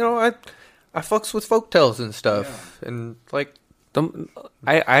fucks with folktales and stuff, and I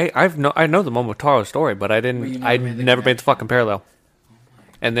know the Momotaro story, but I But you didn't. never I made the never made the connection. fucking parallel.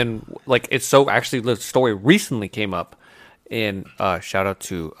 And then it's so actually the story recently came up in shout out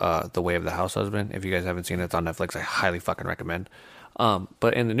to The Way of the House Husband. If you guys haven't seen it, it's on Netflix. I highly fucking recommend.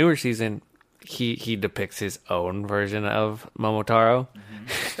 But in the newer season, he depicts his own version of Momotaro.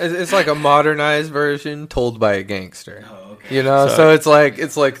 it's like a modernized version told by a gangster. Oh, okay. So it's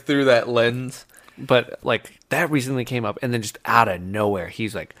like through that lens. But that recently came up, and then just out of nowhere,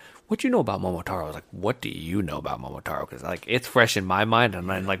 he's like, "What you know about Momotaro?" I was like, "What do you know about Momotaro?" Because it's fresh in my mind, and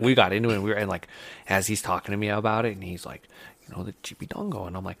then we got into it, and we were and as he's talking to me about it, and he's like, the Chibidongo,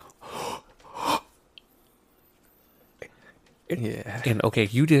 and I'm like, Yeah. and okay,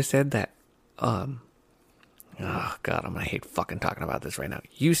 you just said that. Oh God, I'm gonna hate fucking talking about this right now.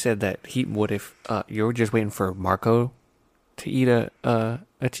 You said that what if you were just waiting for Marco to eat a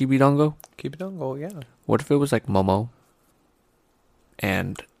Chibidongo? Kibidongo, yeah. What if it was like Momo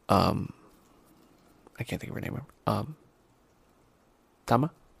and I can't think of her name.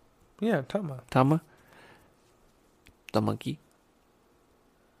 Tama? Yeah, Tama. Tama? the monkey,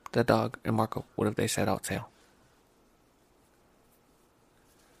 the dog, and Marco, what if they set out sail?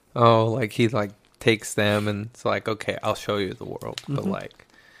 Oh, like he like takes them and it's like, okay, I'll show you the world. But Mhm. like,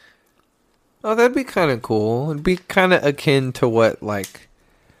 oh, that'd be kind of cool. It'd be kind of akin to what like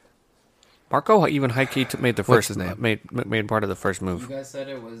Marco even high key made the What's first his name? made part of the first You move. guys said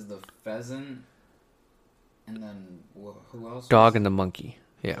it was the pheasant, and then who else? Dog was and the monkey.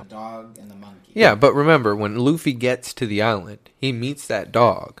 yeah. the dog and the monkey. Yeah, but remember, when Luffy gets to the island, he meets that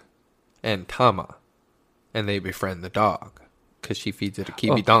dog and Tama, and they befriend the dog because she feeds it a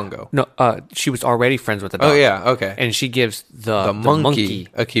Kibidongo. No, she was already friends with the dog. Oh, yeah, okay. And she gives the monkey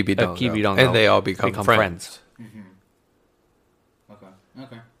a Kibidongo, Kibidongo, and they all become friends. Okay.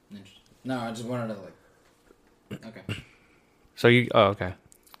 Okay. Interesting. No, I just wanted to like. Okay. So you, oh, okay.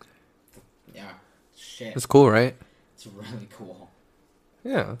 Yeah. Shit. It's cool, right? It's really cool.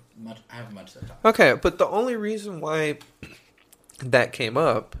 Yeah. I have much to talk. Okay, but the only reason why that came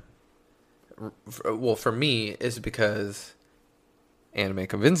up, well, for me, is because anime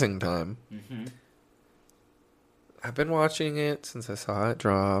convincing time. Mm-hmm. I've been watching it since I saw it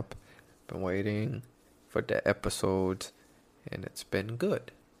drop. Been waiting for the episodes, and it's been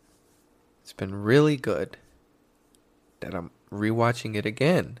good. It's been really good that I'm rewatching it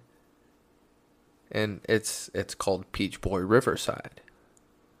again. And it's called Peach Boy Riverside.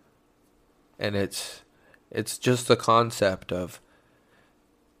 And it's just the concept of,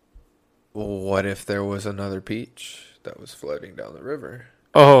 what if there was another Peach that was floating down the river?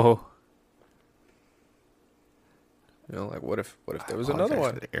 Oh. You know, like what if there was another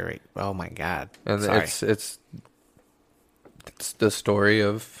one? Oh my god. And Sorry. it's the story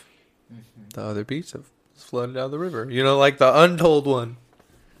of the other Peach that was floating down the river. You know, like the untold one.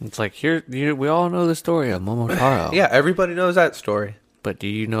 It's like we all know the story of Momotaro. Yeah, everybody knows that story. But do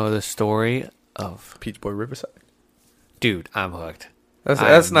you know the story of Peach Boy Riverside. Dude, I'm hooked. That's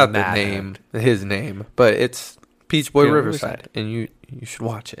I'm not the mad name, his name, but it's Peach Boy Yeah, Riverside, Riverside. and you should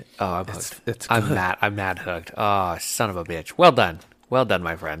watch it. Oh, I'm It's- hooked. it's I'm good. mad. I'm mad hooked. Oh, son of a bitch. Well done. Well done,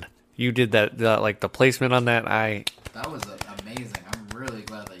 my friend. You did that. Like the placement on that. That was amazing. I'm really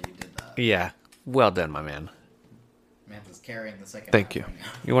glad that you did that. Yeah. Well done, my man. Mantha's carrying the second. Thank half you. right now.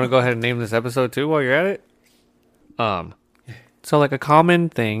 You want to go ahead and name this episode too while you're at it? So like a common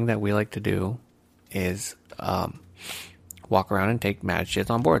thing that we like to do is walk around and take mad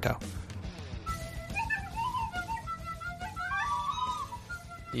shits on Boruto.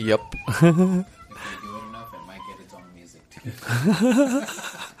 Yep. If you do it enough, it might get its own music too.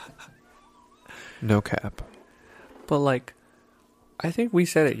 No cap. But like, I think we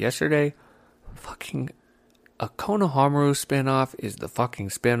said it yesterday. Fucking a Konohamaru spinoff is the fucking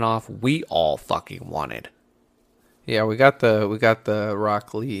spinoff we all fucking wanted. Yeah, we got the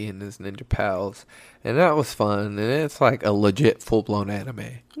Rock Lee and his ninja pals, and that was fun. And it's like a legit full blown anime.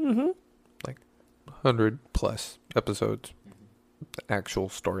 Mm-hmm. Like 100+ episodes, actual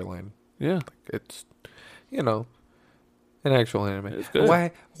storyline. Yeah. It's, you know, an actual anime. It's good.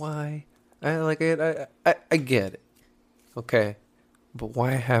 Why? I like it. I get it. Okay. But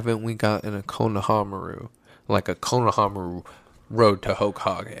why haven't we gotten a Konohamaru? Like a Konohamaru Road to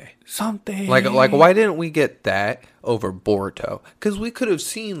Hokage? Something. Like why didn't we get that over Boruto? Because we could have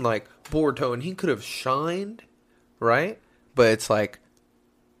seen, like, Boruto and he could have shined, right? But it's like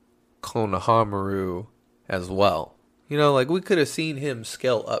Konohamaru as well. You know, like, we could have seen him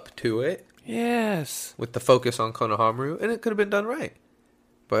scale up to it Yes. with the focus on Konohamaru, and it could have been done right.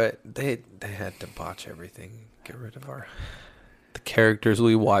 But they had to botch everything, get rid of the characters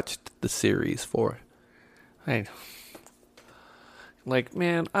we watched the series for. Like,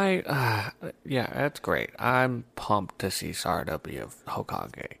 man, yeah, that's great. I'm pumped to see Sarada be a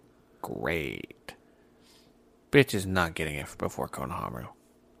Hokage. Great. Bitch is not getting it before Konohamaru.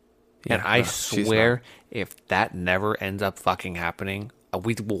 And Yeah, I no, she's swear, if that never ends up fucking happening,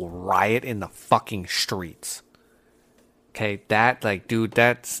 we will riot in the fucking streets. Okay, that, like, dude,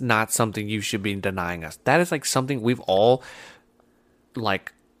 that's not something you should be denying us. That is, like, something we've all,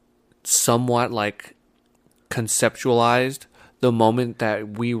 like, somewhat, like, conceptualized the moment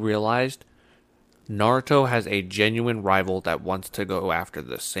that we realized Naruto has a genuine rival that wants to go after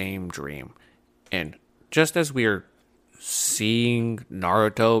the same dream. And just as we're seeing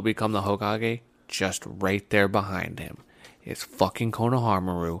Naruto become the Hokage, just right there behind him is fucking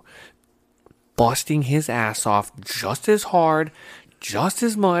Konohamaru busting his ass off just as hard, just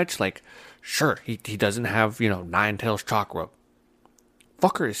as much. Like, sure, he doesn't have, Nine Tails chakra.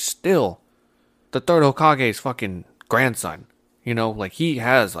 Fucker is still the third Hokage's fucking grandson. Like, he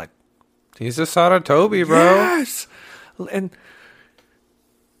has, like... He's a Saratobi, bro. Yes! And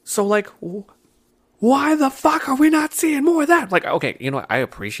so, like, why the fuck are we not seeing more of that? Like, okay, you know what? I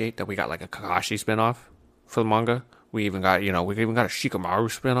appreciate that we got like a Kakashi spinoff for the manga. We even got, you know, we even got a Shikamaru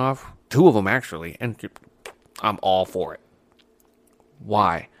spinoff. 2 of them actually, and I'm all for it.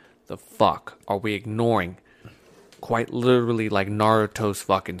 Why the fuck are we ignoring quite literally like Naruto's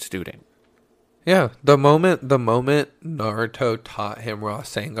fucking student? Yeah, the moment Naruto taught him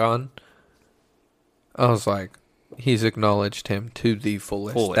Rasengan, I was like, he's acknowledged him to the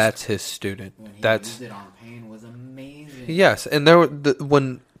fullest. That's his student. When he That's used it on Pain was amazing. yes, and there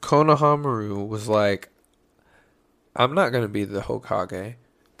when Konohamaru was like, "I'm not gonna be the Hokage."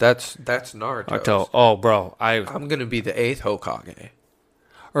 That's Naruto. Oh, bro, I'm gonna be the 8th Hokage.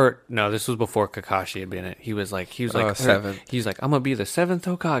 Or no, this was before Kakashi had been it. He was like 7th. He's like, I'm gonna be the 7th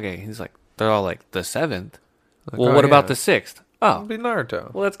Hokage. He's like, they're all like the 7th. Like, Well, oh, what about yeah. the 6th? I'll Oh, be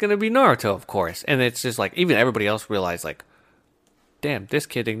Naruto. well, that's gonna be Naruto, of course. And it's just like even everybody else realized like, damn, this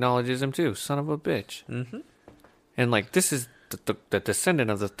kid acknowledges him too, son of a bitch. Mm-hmm. And like this is the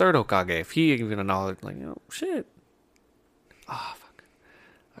descendant of the 3rd Hokage. If he even acknowledged, like, you know, shit. Ah, fuck,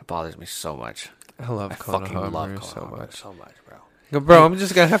 that bothers me so much. I love I fucking love Konohamaru so Konohamaru much. so much, bro. Bro, I'm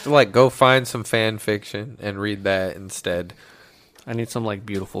just gonna have to like go find some fan fiction and read that instead. I need some like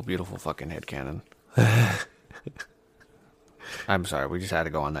beautiful, beautiful fucking headcanon. I'm sorry, we just had to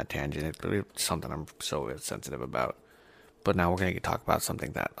go on that tangent. It's something I'm so sensitive about. But now we're gonna talk about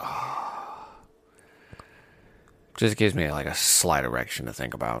something that just gives me like a slight erection to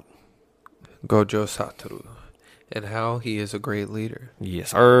think about. Gojo Satoru, and how he is a great leader,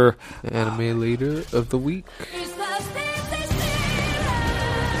 Yes, sir. anime leader of the week.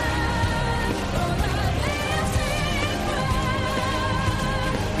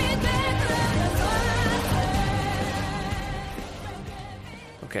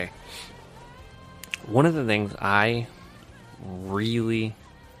 Okay. One of the things I really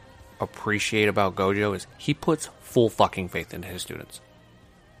appreciate about Gojo is he puts full fucking faith into his students.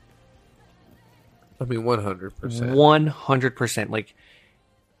 I mean, 100%. 100%. Like,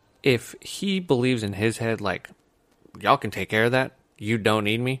 if he believes in his head, like, y'all can take care of that, you don't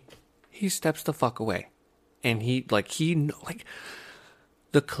need me, he steps the fuck away. And he, like,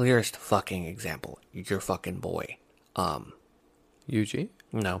 the clearest fucking example, your fucking boy. Yuji?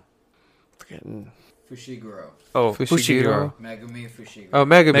 No. Forgetting. Fushiguro. Oh, Fushiguro. Fushiguro. Megumi Fushiguro. Oh,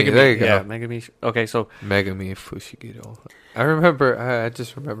 Megami. There you go. Yeah, Megami. Okay, so Megami Fushiguro. I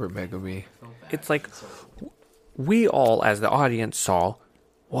just remember Megami. So bad. it's like So- we all, as the audience, saw,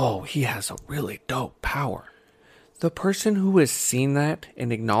 whoa, he has a really dope power. The person who has seen that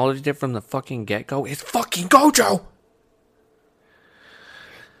and acknowledged it from the fucking get-go is fucking Gojo!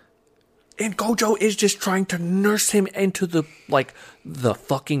 And Gojo is just trying to nurse him into the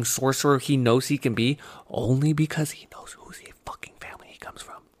fucking sorcerer he knows he can be, only because he knows whose fucking family he comes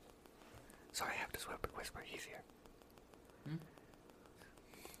from. Sorry, I have to whisper easier.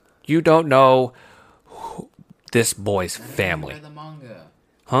 You don't know this boy's Did you family. read the manga?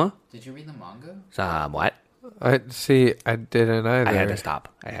 Huh? Did you read the manga? What? I didn't either. I had to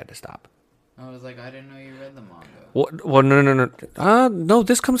stop. I was like, I didn't know you read the manga. What? Well, no. No,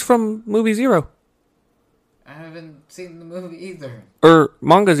 this comes from Movie Zero. I haven't seen the movie either. Or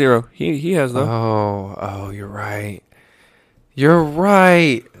Manga Zero. He has, though. Oh, you're right. You're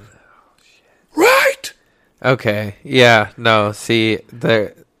right. Right! Okay. Yeah. No. See,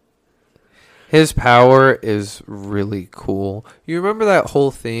 his power is really cool. You remember that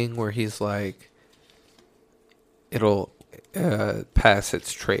whole thing where he's like, it'll pass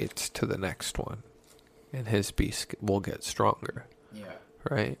its traits to the next one, and his beast will get stronger. Yeah.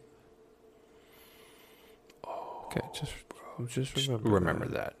 Right. Okay. Just Remember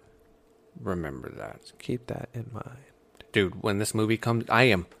that. Remember that. Keep that in mind. Dude, when this movie comes, I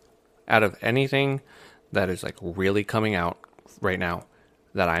am, out of anything that is like really coming out right now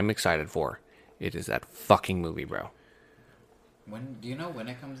that I'm excited for, it is that fucking movie, bro. When do you know when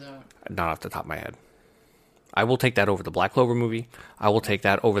it comes out? Not off the top of my head. I will take that over the Black Clover movie. I will take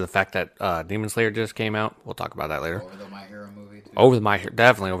that over the fact that Demon Slayer just came out. We'll talk about that later. Over the My Hero movie too.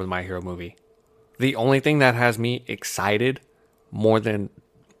 Definitely over the My Hero movie. The only thing that has me excited more than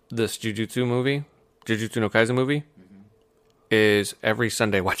this Jujutsu no Kaisen movie, is every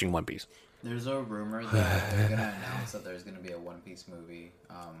Sunday watching One Piece. There's a rumor that they're gonna announce that there's gonna be a One Piece movie.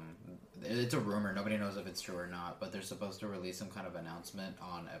 It's a rumor. Nobody knows if it's true or not. But they're supposed to release some kind of announcement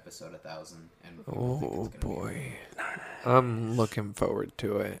on episode 1000. And people think Oh it's gonna be boy, I'm looking forward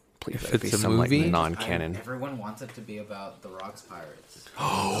to it. Please, If let it be it's a some movie, like non-canon. Everyone wants it to be about the Rocks Pirates.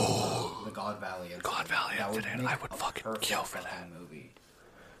 The God Valley. God Valley That incident. make I would a fucking perfect kill for fucking that. movie.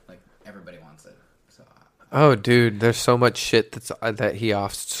 Like everybody wants it. So Oh, dude, there's so much shit that he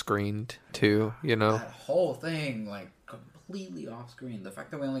off-screened too. You know. That whole thing, like, completely off screen. The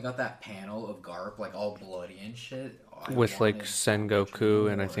fact that we only got that panel of Garp, like, all bloody and shit. With like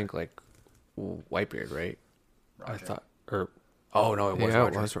Sengoku and I think like Whitebeard, right? Roger. I thought, or oh no, it was Yeah,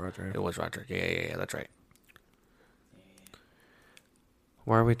 Roger. it was Roger. It was Roger. Yeah, that's right.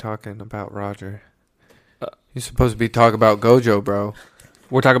 Why are we talking about Roger? You're supposed to be talking about Gojo, bro.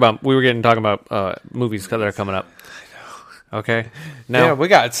 We were talking about movies that are coming up. I know. Okay. Now, Yeah, we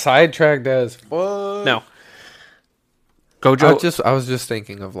got sidetracked as fuck. now, Gojo. I was just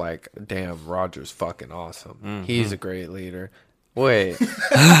thinking of like, damn, Roger's fucking awesome. Mm-hmm. He's a great leader. Wait, We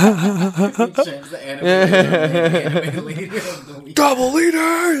changed the anime leader of the week. double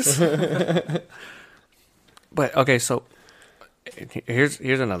leaders. But okay, so here's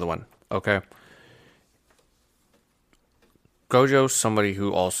another one. Okay, Gojo's somebody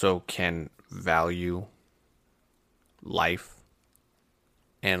who also can value life,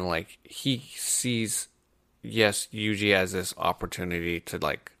 and like he sees, yes, Yuji as this opportunity to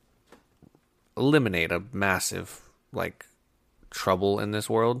like eliminate a massive like trouble in this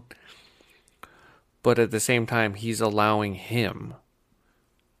world, but at the same time he's allowing him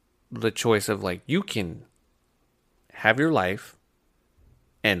the choice of like, you can have your life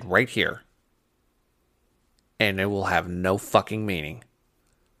and right here and it will have no fucking meaning,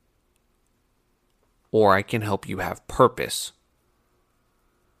 or I can help you have purpose,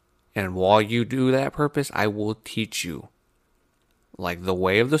 and while you do that purpose I will teach you like the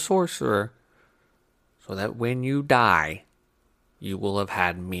way of the sorcerer, so that when you die you will have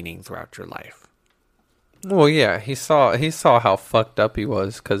had meaning throughout your life. Well, yeah, he saw how fucked up he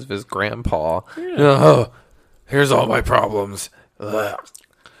was because of his grandpa. Yeah. Oh, here's all my problems. Ugh.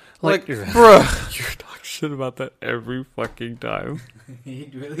 Like, bruh. You talk shit about that every fucking time. He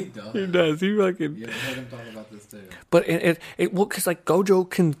really does. He does. He fucking. You heard him talk about this too. But it well, because like Gojo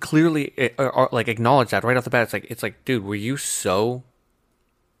can clearly like acknowledge that right off the bat. It's like, dude, were you so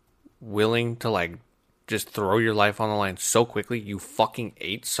willing to like just throw your life on the line so quickly you fucking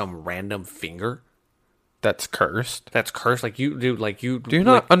ate some random finger That's cursed. that's cursed? Like you, dude, like you Do you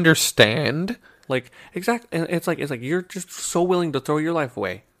not understand? like exact? And it's like you're just so willing to throw your life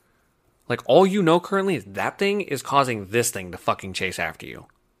away. Like all you know currently is that thing is causing this thing to fucking chase after you,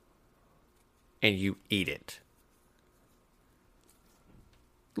 and you eat it.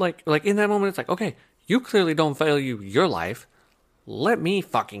 Like in that moment, it's like, okay, you clearly don't value your life. Let me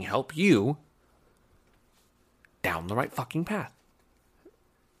fucking help you down the right fucking path.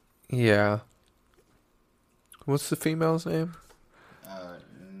 Yeah. What's the female's name?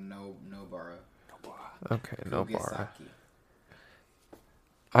 Nobara. Okay, Nobara. Kugisaki.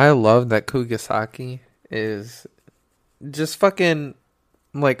 I love that Kugisaki is just fucking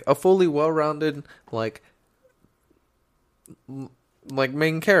like a fully well-rounded like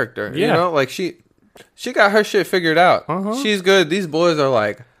main character. Yeah. You know, like she got her shit figured out. She's good. These boys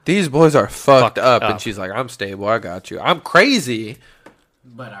are fucked up, and she's like, I'm stable. I got you. I'm crazy,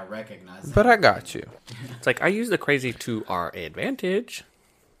 But I recognize but I got you. It's like I use the crazy to our advantage.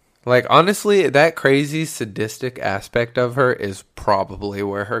 Like, honestly, that crazy sadistic aspect of her is probably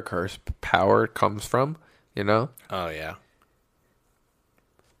where her curse power comes from, you know? Oh yeah.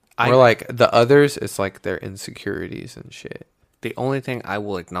 Where, like, the others, it's like their insecurities and shit. The only thing I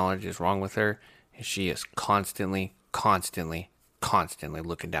will acknowledge is wrong with her is she is constantly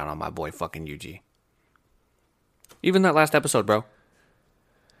looking down on my boy fucking Yuji. Even that last episode, bro.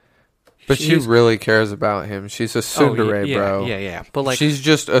 But she really cares about him. She's a tsundere, bro. Yeah. But like, she's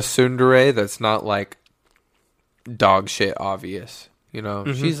just a tsundere that's not like dog shit obvious. You know,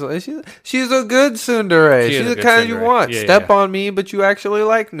 she's a good tsundere. She's the kind you want. Yeah, Step on me, but you actually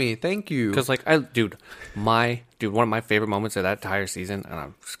like me. Thank you. because like one of my favorite moments of that entire season, and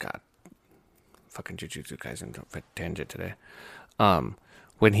I've just got fucking Jujutsu Kaisen tangent today.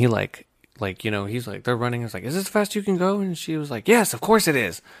 When he like you know, he's like, they're running. It's like, is this the fast you can go? And she was like, yes, of course it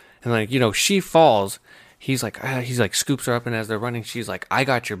is. And like, you know, she falls. He's like scoops her up, and as they're running, she's like, I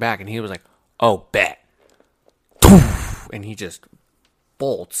got your back. And he was like, oh, bet. And he just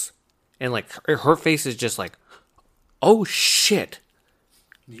bolts, and like her face is just like, oh shit,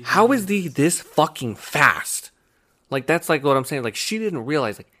 how is he this fucking fast? Like that's like what I'm saying. Like she didn't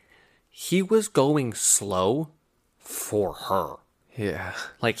realize like he was going slow for her. Yeah.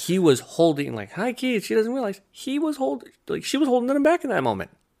 Like he was holding like high key. She doesn't realize he was holding, like she was holding him back in that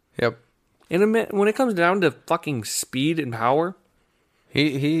moment. Yep. And when it comes down to fucking speed and power,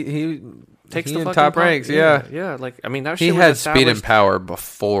 He takes he the in fucking top top. ranks. Yeah. Yeah. Like I mean, that he shit was had speed and established. power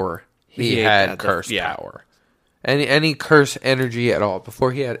before he He had had curse yeah. power. any curse energy at all.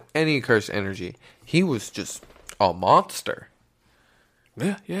 Before he had any curse energy, he was just a monster.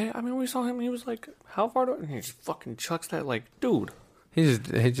 Yeah. I mean, we saw him. He was like, how far do I... He just fucking chucks that, like, dude. He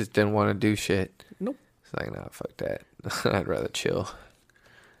just didn't want to do shit. Nope. It's like, nah, fuck that. I'd rather chill.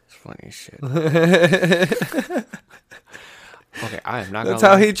 It's funny as shit. Okay, I am not That's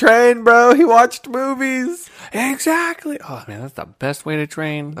gonna how he trained, bro. He watched movies. Exactly. Oh, man, that's the best way to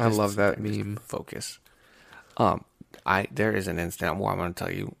train. I love that meme. Focus. There is an instant where I'm going to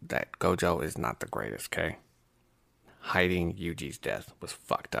tell you that Gojo is not the greatest, okay? Hiding Yuji's death was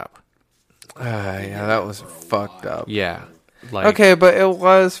fucked up. Yeah, that was fucked up. Yeah. Like, Okay, but it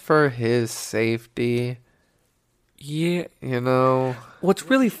was for his safety, yeah. you know. What's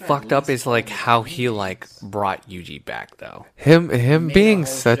really fucked up is like how he like brought Yuji back though. Him Made being the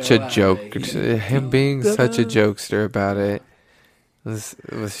whole such show a out of joke, it. him being such a jokester about it was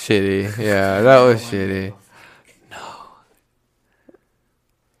shitty. Yeah, that was shitty.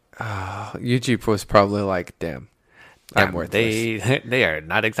 Yuji was probably like, damn, I'm worthless. They are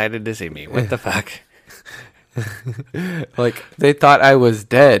not excited to see me. What the fuck? Like, they thought I was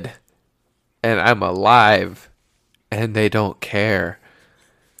dead, and I'm alive, and they don't care.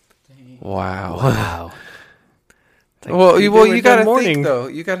 Wow. Wow. Well, they you were gotta dead mourning. think though.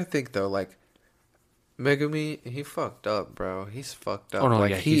 You gotta think though. Like, Megumi, he fucked up, bro. He's fucked up. Oh, no,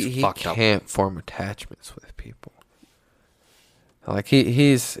 like yeah, he he's fucked up. can't form attachments with people. Like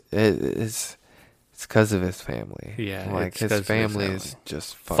it's because of his family. Yeah, like it's 'cause of his his family family. is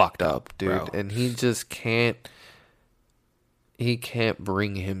just Fucked fucked up, up, dude, bro. and he just can't. He can't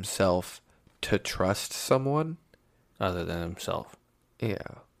bring himself to trust someone. Other than himself. Yeah.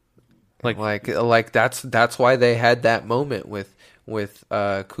 Like- That's why they had that moment with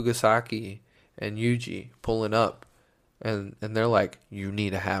Kugasaki and Yuji pulling up, and they're like, you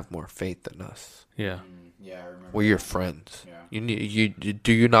need to have more faith than us. Yeah. Yeah, I remember. We're your friends. Yeah.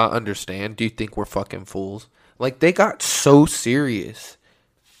 Do you not understand? Do you think we're fucking fools? Like, they got so serious.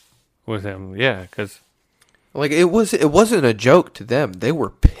 With him, yeah, because Like, it wasn't a joke to them. They were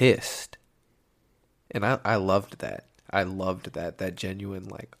pissed, and I loved that. I loved that genuine,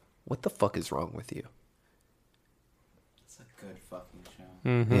 like, what the fuck is wrong with you? It's a good fucking show.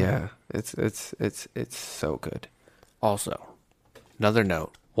 Mm-hmm. Yeah, it's so good. also, another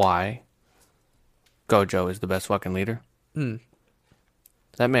note, why Gojo is the best fucking leader?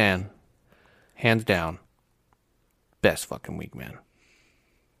 That man, hands down, best fucking weak man.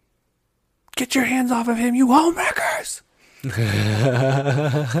 Get your hands off of him, you homewreckers! I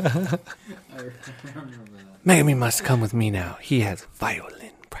remember that. Megami must come with me now. He has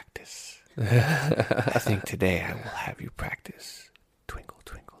violin practice. I think today I will have you practice Twinkle,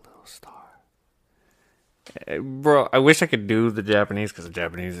 Twinkle, Little Star. Bro, I wish I could do the Japanese because the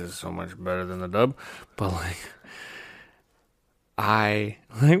Japanese is so much better than the dub. But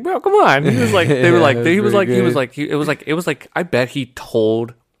bro, come on. He was like, they were like, he was like, it was like, I bet he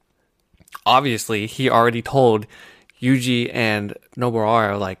told, obviously, he already told Yuji and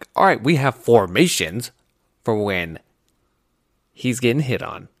Nobara, like, all right, we have formations for when he's getting hit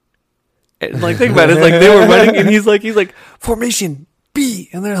on. And, like, think about it. It's like they were running, and he's like, formation B,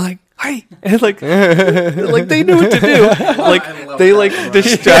 and they're like, hi, and like they knew what to do. Like I love they that like part.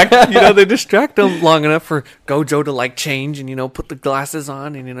 distract, they distract him long enough for Gojo to like change and put the glasses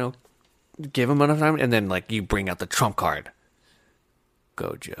on and give him enough time, and then like you bring out the trump card,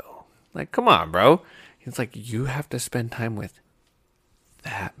 Gojo. Like, come on, bro. It's like you have to spend time with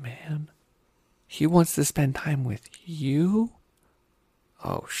that man. He wants to spend time with you.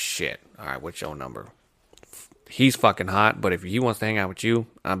 Oh shit! All right, what's your number? He's fucking hot, but if he wants to hang out with you,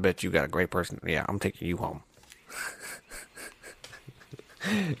 I bet you got a great person. Yeah, I'm taking you home.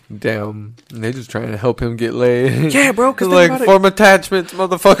 Damn, they just trying to help him get laid. Yeah, bro. Because like, form attachments,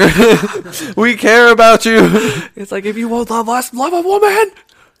 motherfucker. We care about you. It's like, if you won't love us, love a woman.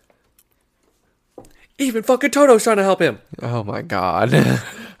 Even fucking Toto's trying to help him. Oh my god.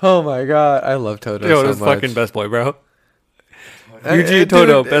 Oh my god. I love Toto Toto's so much. fucking best boy, bro. Yuji and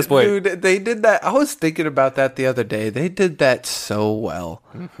Toto, best boy. Dude, they did that. I was thinking about that the other day. They did that so well.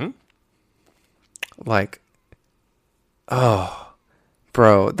 Mm-hmm. Like, oh,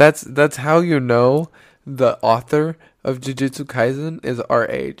 bro, that's how you know the author of Jujutsu Kaisen is our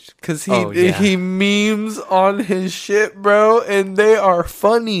age, because he memes on his shit, bro, and they are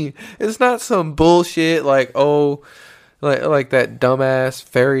funny. It's not some bullshit like like that dumbass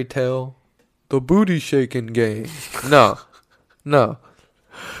fairy tale, the booty shaking game. No,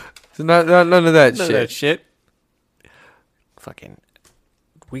 it's not none of that None shit. of that shit. Fucking,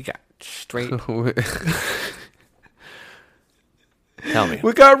 we got straight. Tell me.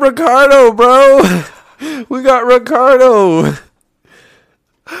 We got Ricardo, bro. We got Ricardo.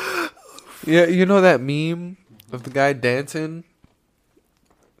 Yeah, you know that meme of the guy dancing?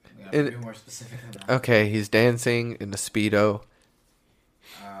 We gotta be more specific than that. Okay, he's dancing in the Speedo.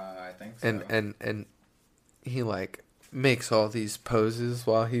 I think so. And he like makes all these poses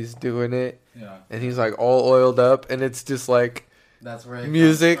while he's doing it. Yeah. And he's like all oiled up, and it's just like That's where it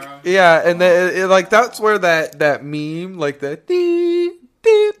music. comes from? Yeah, and then like that's where that meme, like the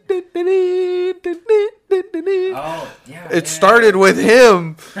Oh, yeah. it started with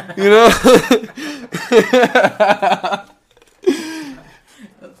him, you know.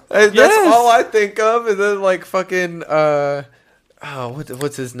 That's all I think of, and then like fucking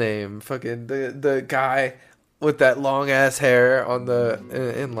what's his name? Fucking the guy with that long ass hair on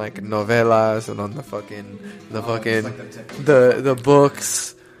in like novelas and on the fucking the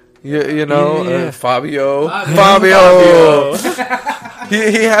books. You know, Fabio.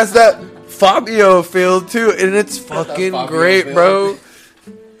 He has that Fabio feel too, and it's fucking great, feel. bro.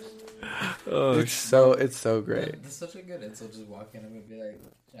 Oh, It's so great. That's such a good insult. Just walk in and be like,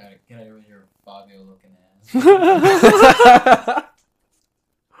 "Get out of your Fabio looking ass."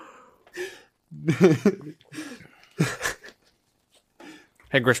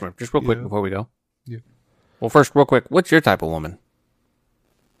 Hey, Grisham, just real quick Yeah. before we go. Yeah. Well, first, real quick, what's your type of woman?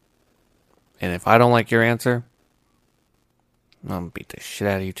 And if I don't like your answer, I'm gonna beat the shit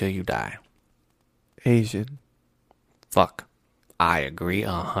out of you till you die. Asian. Fuck. I agree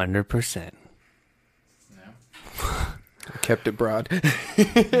 100%. Yeah. Kept it broad. He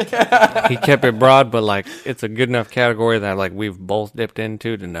kept it broad, but like it's a good enough category that like we've both dipped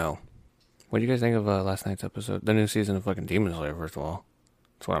into to know. What do you guys think of last night's episode? The new season of fucking Demon Slayer, first of all.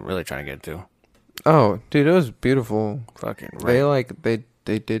 That's what I'm really trying to get to. Oh, dude, it was beautiful. Fucking They right. like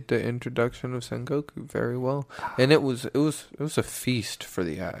they did the introduction of Sengoku very well, and it was a feast for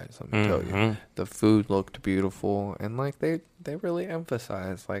the eyes. Let me tell you, Mhm. the food looked beautiful, and like they really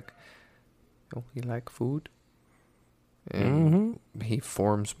emphasized like, oh, he like food, and he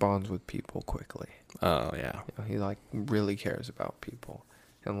forms bonds with people quickly. Oh, yeah. You know, he like really cares about people,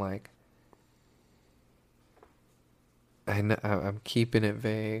 and like. I'm keeping it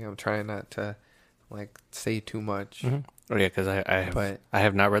vague. I'm trying not to like say too much. Mhm. Oh, yeah, because But- I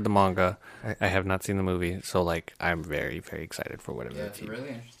have not read the manga. I- I have not seen the movie. So, like, I'm very, very excited for whatever Yeah, the it's team. really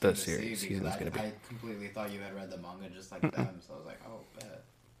interesting the to series see season's because gonna be. I completely thought you had read the manga just like them, so I was like, oh, bet.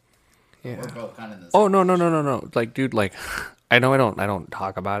 Yeah. We're both kind of in the Oh, same no. position. Like, dude, like, I know I don't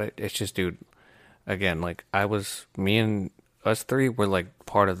talk about it. It's just, dude, again, like, me and us three were, like,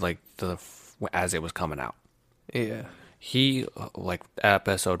 part of, like, as it was coming out. Yeah. He, like,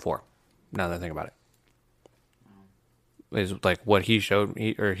 episode 4, now that I think about it, is, like, what he showed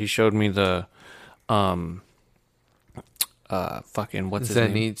me, or he showed me the, fucking, what's his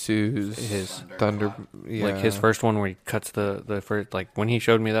name? Zenitsu's His Thunder. Yeah. Like, his first one where he cuts the first, like, when he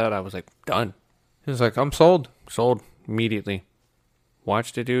showed me that, I was like, done. He was like, I'm sold. Sold immediately.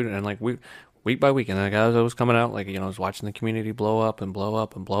 Watched it, dude, and like week by week, and then as it was coming out, like, you know, I was watching the community blow up and blow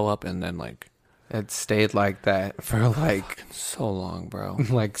up and blow up, and then like It stayed like that for like so long, bro.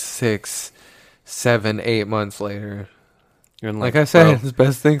 like 6, 7, 8 months later. And Like I said, it's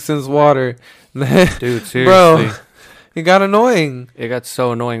best thing since water. dude, seriously, Bro, it got annoying. it got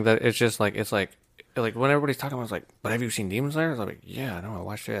so annoying that it's just like like when everybody's talking about, it's like, but have you seen Demon Slayer? I was like, yeah, no, I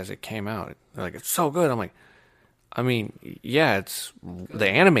watched it as it came out. They're like, it's so good. I'm like, I mean, yeah, the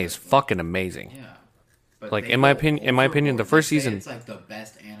anime is fucking amazing. Yeah. But Like, they in my go opinion, the overboard. first They say season- it's like the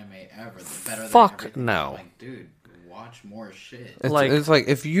best anime ever. Better Fuck than everything. no. I'm like, dude, watch more shit. It's like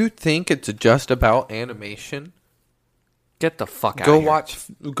if you think it's just about animation, Get the fuck out.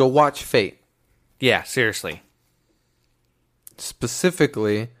 go watch Fate. Yeah, seriously.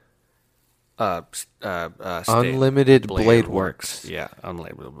 Specifically, State. Unlimited Blade Works. Yeah,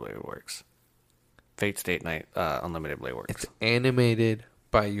 Unlimited Blade Works. Fate State Night, Unlimited Blade Works. It's animated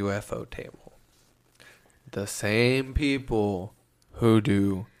by UFO Table. The same people who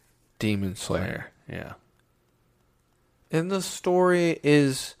do Demon Slayer. Yeah. And the story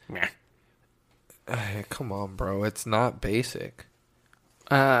is... Meh. come on, bro. It's not basic.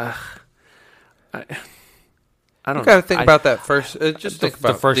 I don't You gotta think I- about that first. Just think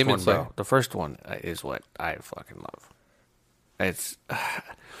about the first Demon one, Slayer. bro. The first one is what I fucking love. It's...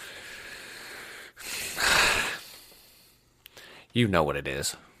 you know what it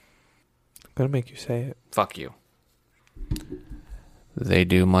is. I'm gonna make you say it. Fuck you. They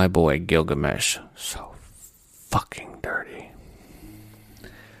do my boy Gilgamesh so fucking dirty.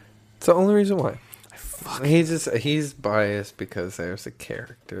 It's the only reason why. He's biased because there's a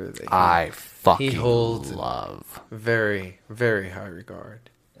character that I fucking holds- love. very, very high regard.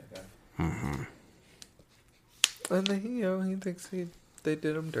 and he thinks they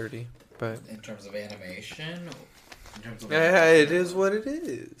did him dirty, but In terms of animation, yeah, it is what it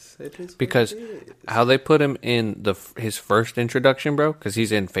is. It is Because what it is. how they put him in his first introduction, bro, because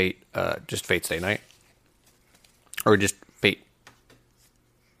he's in Fate, just Fate Stay Night. Or just Fate.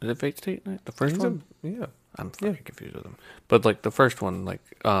 Is it Fate Stay Night? The first one? Yeah. I'm fucking confused with them. But, like, the first one, like,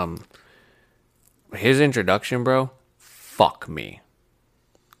 his introduction, bro, fuck me.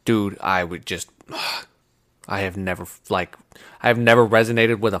 Dude, I would just... I have never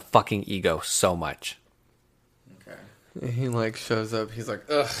resonated with a fucking ego so much. Okay. He like shows up. He's like,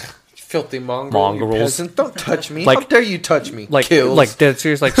 ugh, filthy mongrel, you Mongrels. peasant, don't touch me. Like- How dare you touch me? Like, Kills. like dead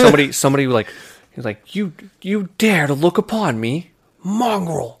serious. Like somebody like, he's like, you dare to look upon me,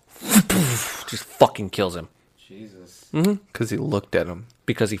 mongrel? Just fucking kills him Jesus. because he looked at him.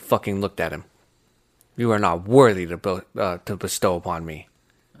 because he fucking looked at him. You are not worthy to bestow upon me.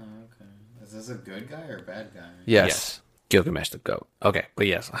 Oh, okay. Is this a good guy or a bad guy? Yes. Gilgamesh the goat. Okay, but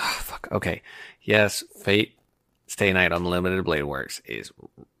yes. Fuck. Okay. Yes, Fate Stay Night Unlimited Blade Works is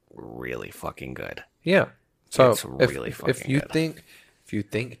really fucking good. Yeah. So It's really if fucking you good.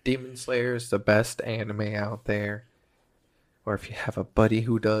 think Demon Slayer is the best anime out there, or if you have a buddy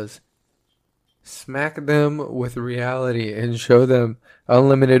who does, smack them with reality and show them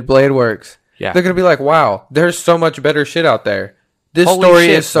Unlimited Blade Works. Yeah. They're gonna be like, "Wow, there's so much better shit out there. This Holy story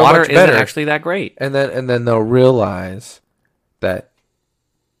shit, is so Water much isn't better." actually that great. And then they'll realize that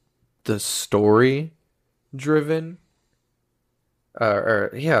the story driven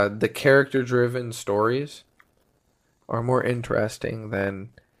the character driven stories are more interesting than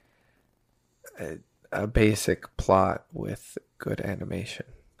a basic plot with good animation.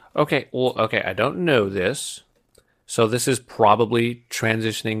 Okay, well, okay, I don't know this. So this is probably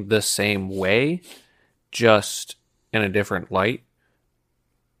transitioning the same way, just in a different light.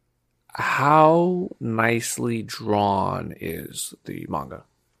 How nicely drawn is the manga?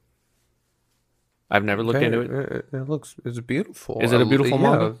 I've never looked into it. It's beautiful. Is it a beautiful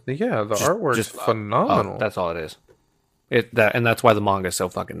manga? Yeah, the artwork's phenomenal. Oh, that's all it is. And that's why the manga is so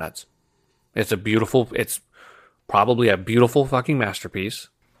fucking nuts. It's probably a beautiful fucking masterpiece.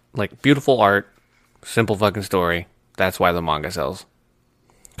 Like, beautiful art, simple fucking story. That's why the manga sells.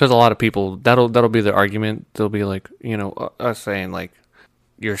 Because a lot of people, that'll be their argument. They'll be like, us saying like,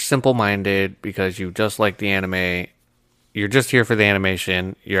 you're simple-minded because you just like the anime. You're just here for the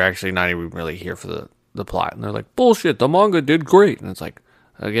animation. You're actually not even really here for the plot. And they're like, bullshit, the manga did great. And it's like,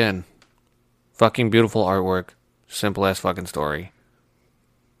 again, fucking beautiful artwork, simple-ass fucking story.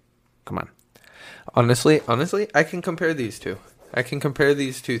 Come on. Honestly, I can compare these two. I can compare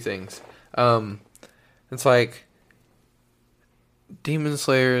these two things. It's like Demon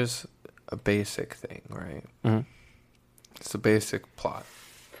Slayer's a basic thing, right? Mhm. It's a basic plot,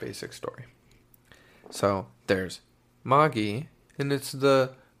 basic story. So there's Magi, and it's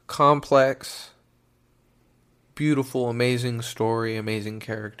the complex, beautiful, amazing story, amazing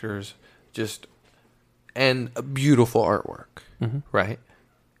characters, and a beautiful artwork, right?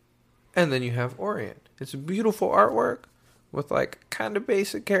 And then you have Orient. It's beautiful artwork with like kind of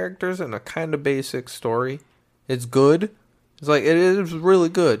basic characters and a kind of basic story. It's good. It's like, it is really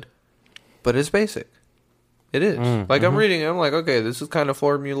good, but it's basic. It is. Like, I'm reading it, I'm like, okay, this is kind of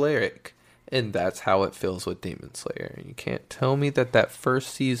formulaic. And that's how it feels with Demon Slayer. You can't tell me that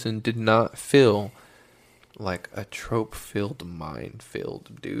first season did not feel like a trope-filled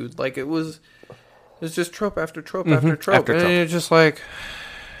minefield, dude. Like, it's just trope after trope after trope. After and trope. you're just like,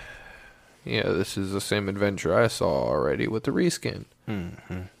 yeah, this is the same adventure I saw already with the reskin.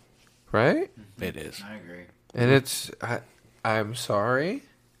 Mm-hmm. Right? It is. I agree. And I'm sorry,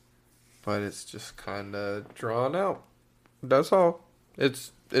 but it's just kind of drawn out. That's all.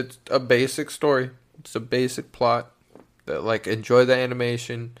 It's a basic story. It's a basic plot. That, like, enjoy the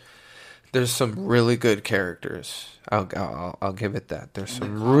animation. There's some really good characters. I'll give it that. There's And the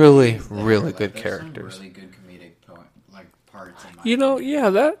some comedy really is there. really Like, good there's characters. Some really good comedic parts. In my Yeah,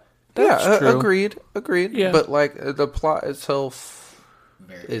 that's true. Agreed. Yeah. But like the plot itself,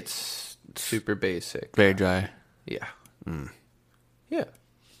 Very. it's super basic. Very dry. Yeah. Yeah.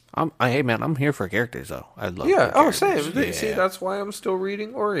 Hey man, I'm here for characters though. I love. Yeah. good Oh, characters. same. See, that's why I'm still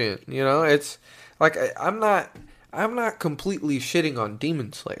reading Orient. You know, it's like I'm not completely shitting on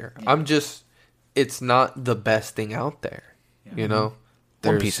Demon Slayer. Yeah. I'm just, it's not the best thing out there. Yeah. You know, One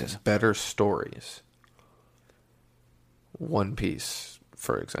there's Piece is. better stories. One Piece,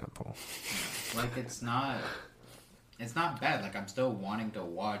 for example. Like, it's not bad. Like, I'm still wanting to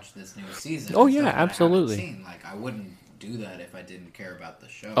watch this new season. Oh, and yeah, stuff that I haven't absolutely. seen. Like, I wouldn't do that if I didn't care about the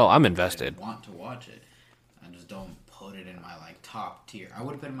show. Oh, I'm I invested. want to watch it. I just don't put it in my like top tier. I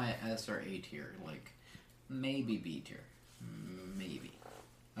would put it in my S or A tier. Like, maybe B tier. Maybe.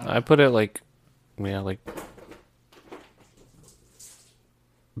 I put it like, yeah, like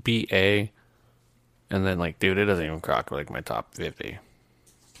BA, and then like, dude, it doesn't even crack like my top 50.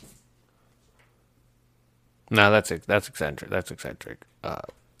 No, that's eccentric. That's eccentric.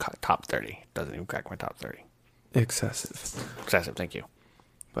 Top 30 doesn't even crack my top 30. Excessive. Excessive, thank you.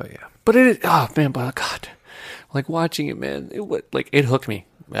 But yeah. But it is, oh man, but God, like watching it, man, it hooked me.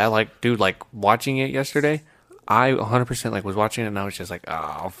 I like, dude, like watching it yesterday, I 100% like was watching it and I was just like,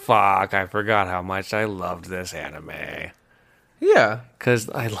 oh fuck, I forgot how much I loved this anime. Yeah. Cause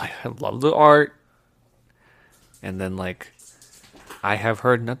I love the art, and then like, I have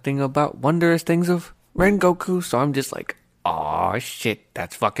heard nothing about wondrous things of Rengoku, so I'm just like, oh shit,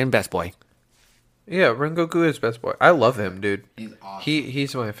 that's fucking best boy. Yeah, Rengoku is best boy. I love him, dude. He's awesome.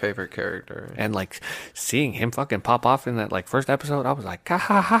 He's my favorite character. And like seeing him fucking pop off in that like first episode, I was like,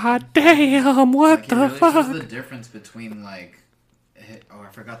 God damn, what like, the it really fuck? shows the difference between like, I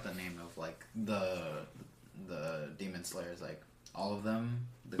forgot the name of like the Demon Slayers, like all of them,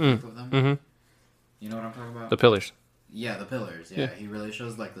 the group of them. Mm-hmm. You know what I'm talking about? The pillars. Yeah, the pillars. Yeah, he really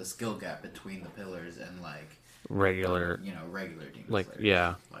shows like the skill gap between the pillars and like Regular. regular Demon Like, Slayers.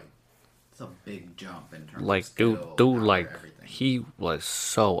 yeah. Like it's a big jump in terms Like, of skill, dude, power, like, everything. he was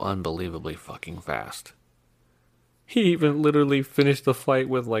so unbelievably fucking fast. He even literally finished the fight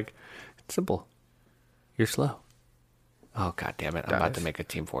with, like, it's simple. You're slow. Oh, god damn it. I'm about to Dies. make a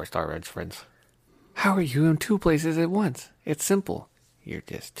Team 4-star Reds friends. How are you in two places at once? It's simple. You're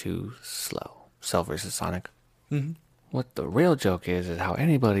just too slow. Cell versus Sonic. Mm-hmm. What the real joke is how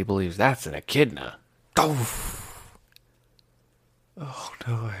anybody believes that's an echidna. Oh, Oh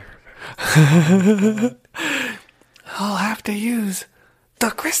no, I'll have to use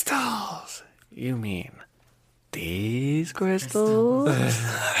the crystals. You mean these crystals?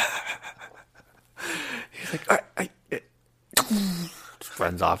 He's like, I just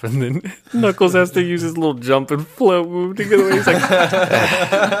runs off, and then Knuckles has to use his little jump and float move to get away. He's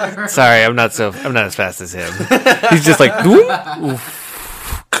like, sorry, I'm not as fast as him. He's just like, doom,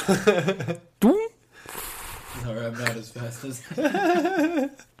 oof, doom. Sorry, I'm not as fast as.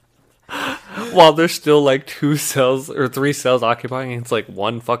 While there's still like 2 cells or 3 cells occupying, it's like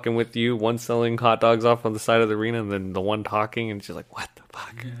one fucking with you, one selling hot dogs off on the side of the arena, and then the one talking, and she's like, what the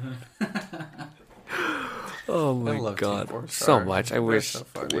fuck? Oh my love god, Team 4 so Star. much. I They're wish, so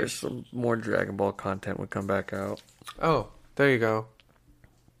funny. some more Dragon Ball content would come back out. Oh, there you go.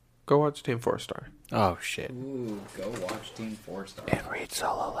 Go watch Team 4-star. Oh shit. Ooh, go watch Team 4-star. And read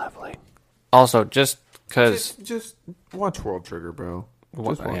Solo Leveling. Also, just because... Just watch World Trigger, bro.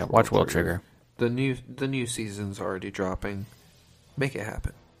 Just watch World Trigger. The new season's already dropping. Make it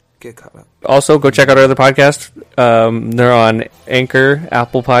happen. Get caught up. Also, go check out our other podcast. They're on Anchor,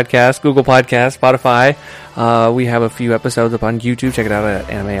 Apple Podcasts, Google Podcasts, Spotify. We have a few episodes up on YouTube. Check it out at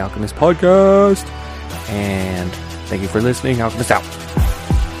Anime Alchemist Podcast. And thank you for listening. Alchemist out.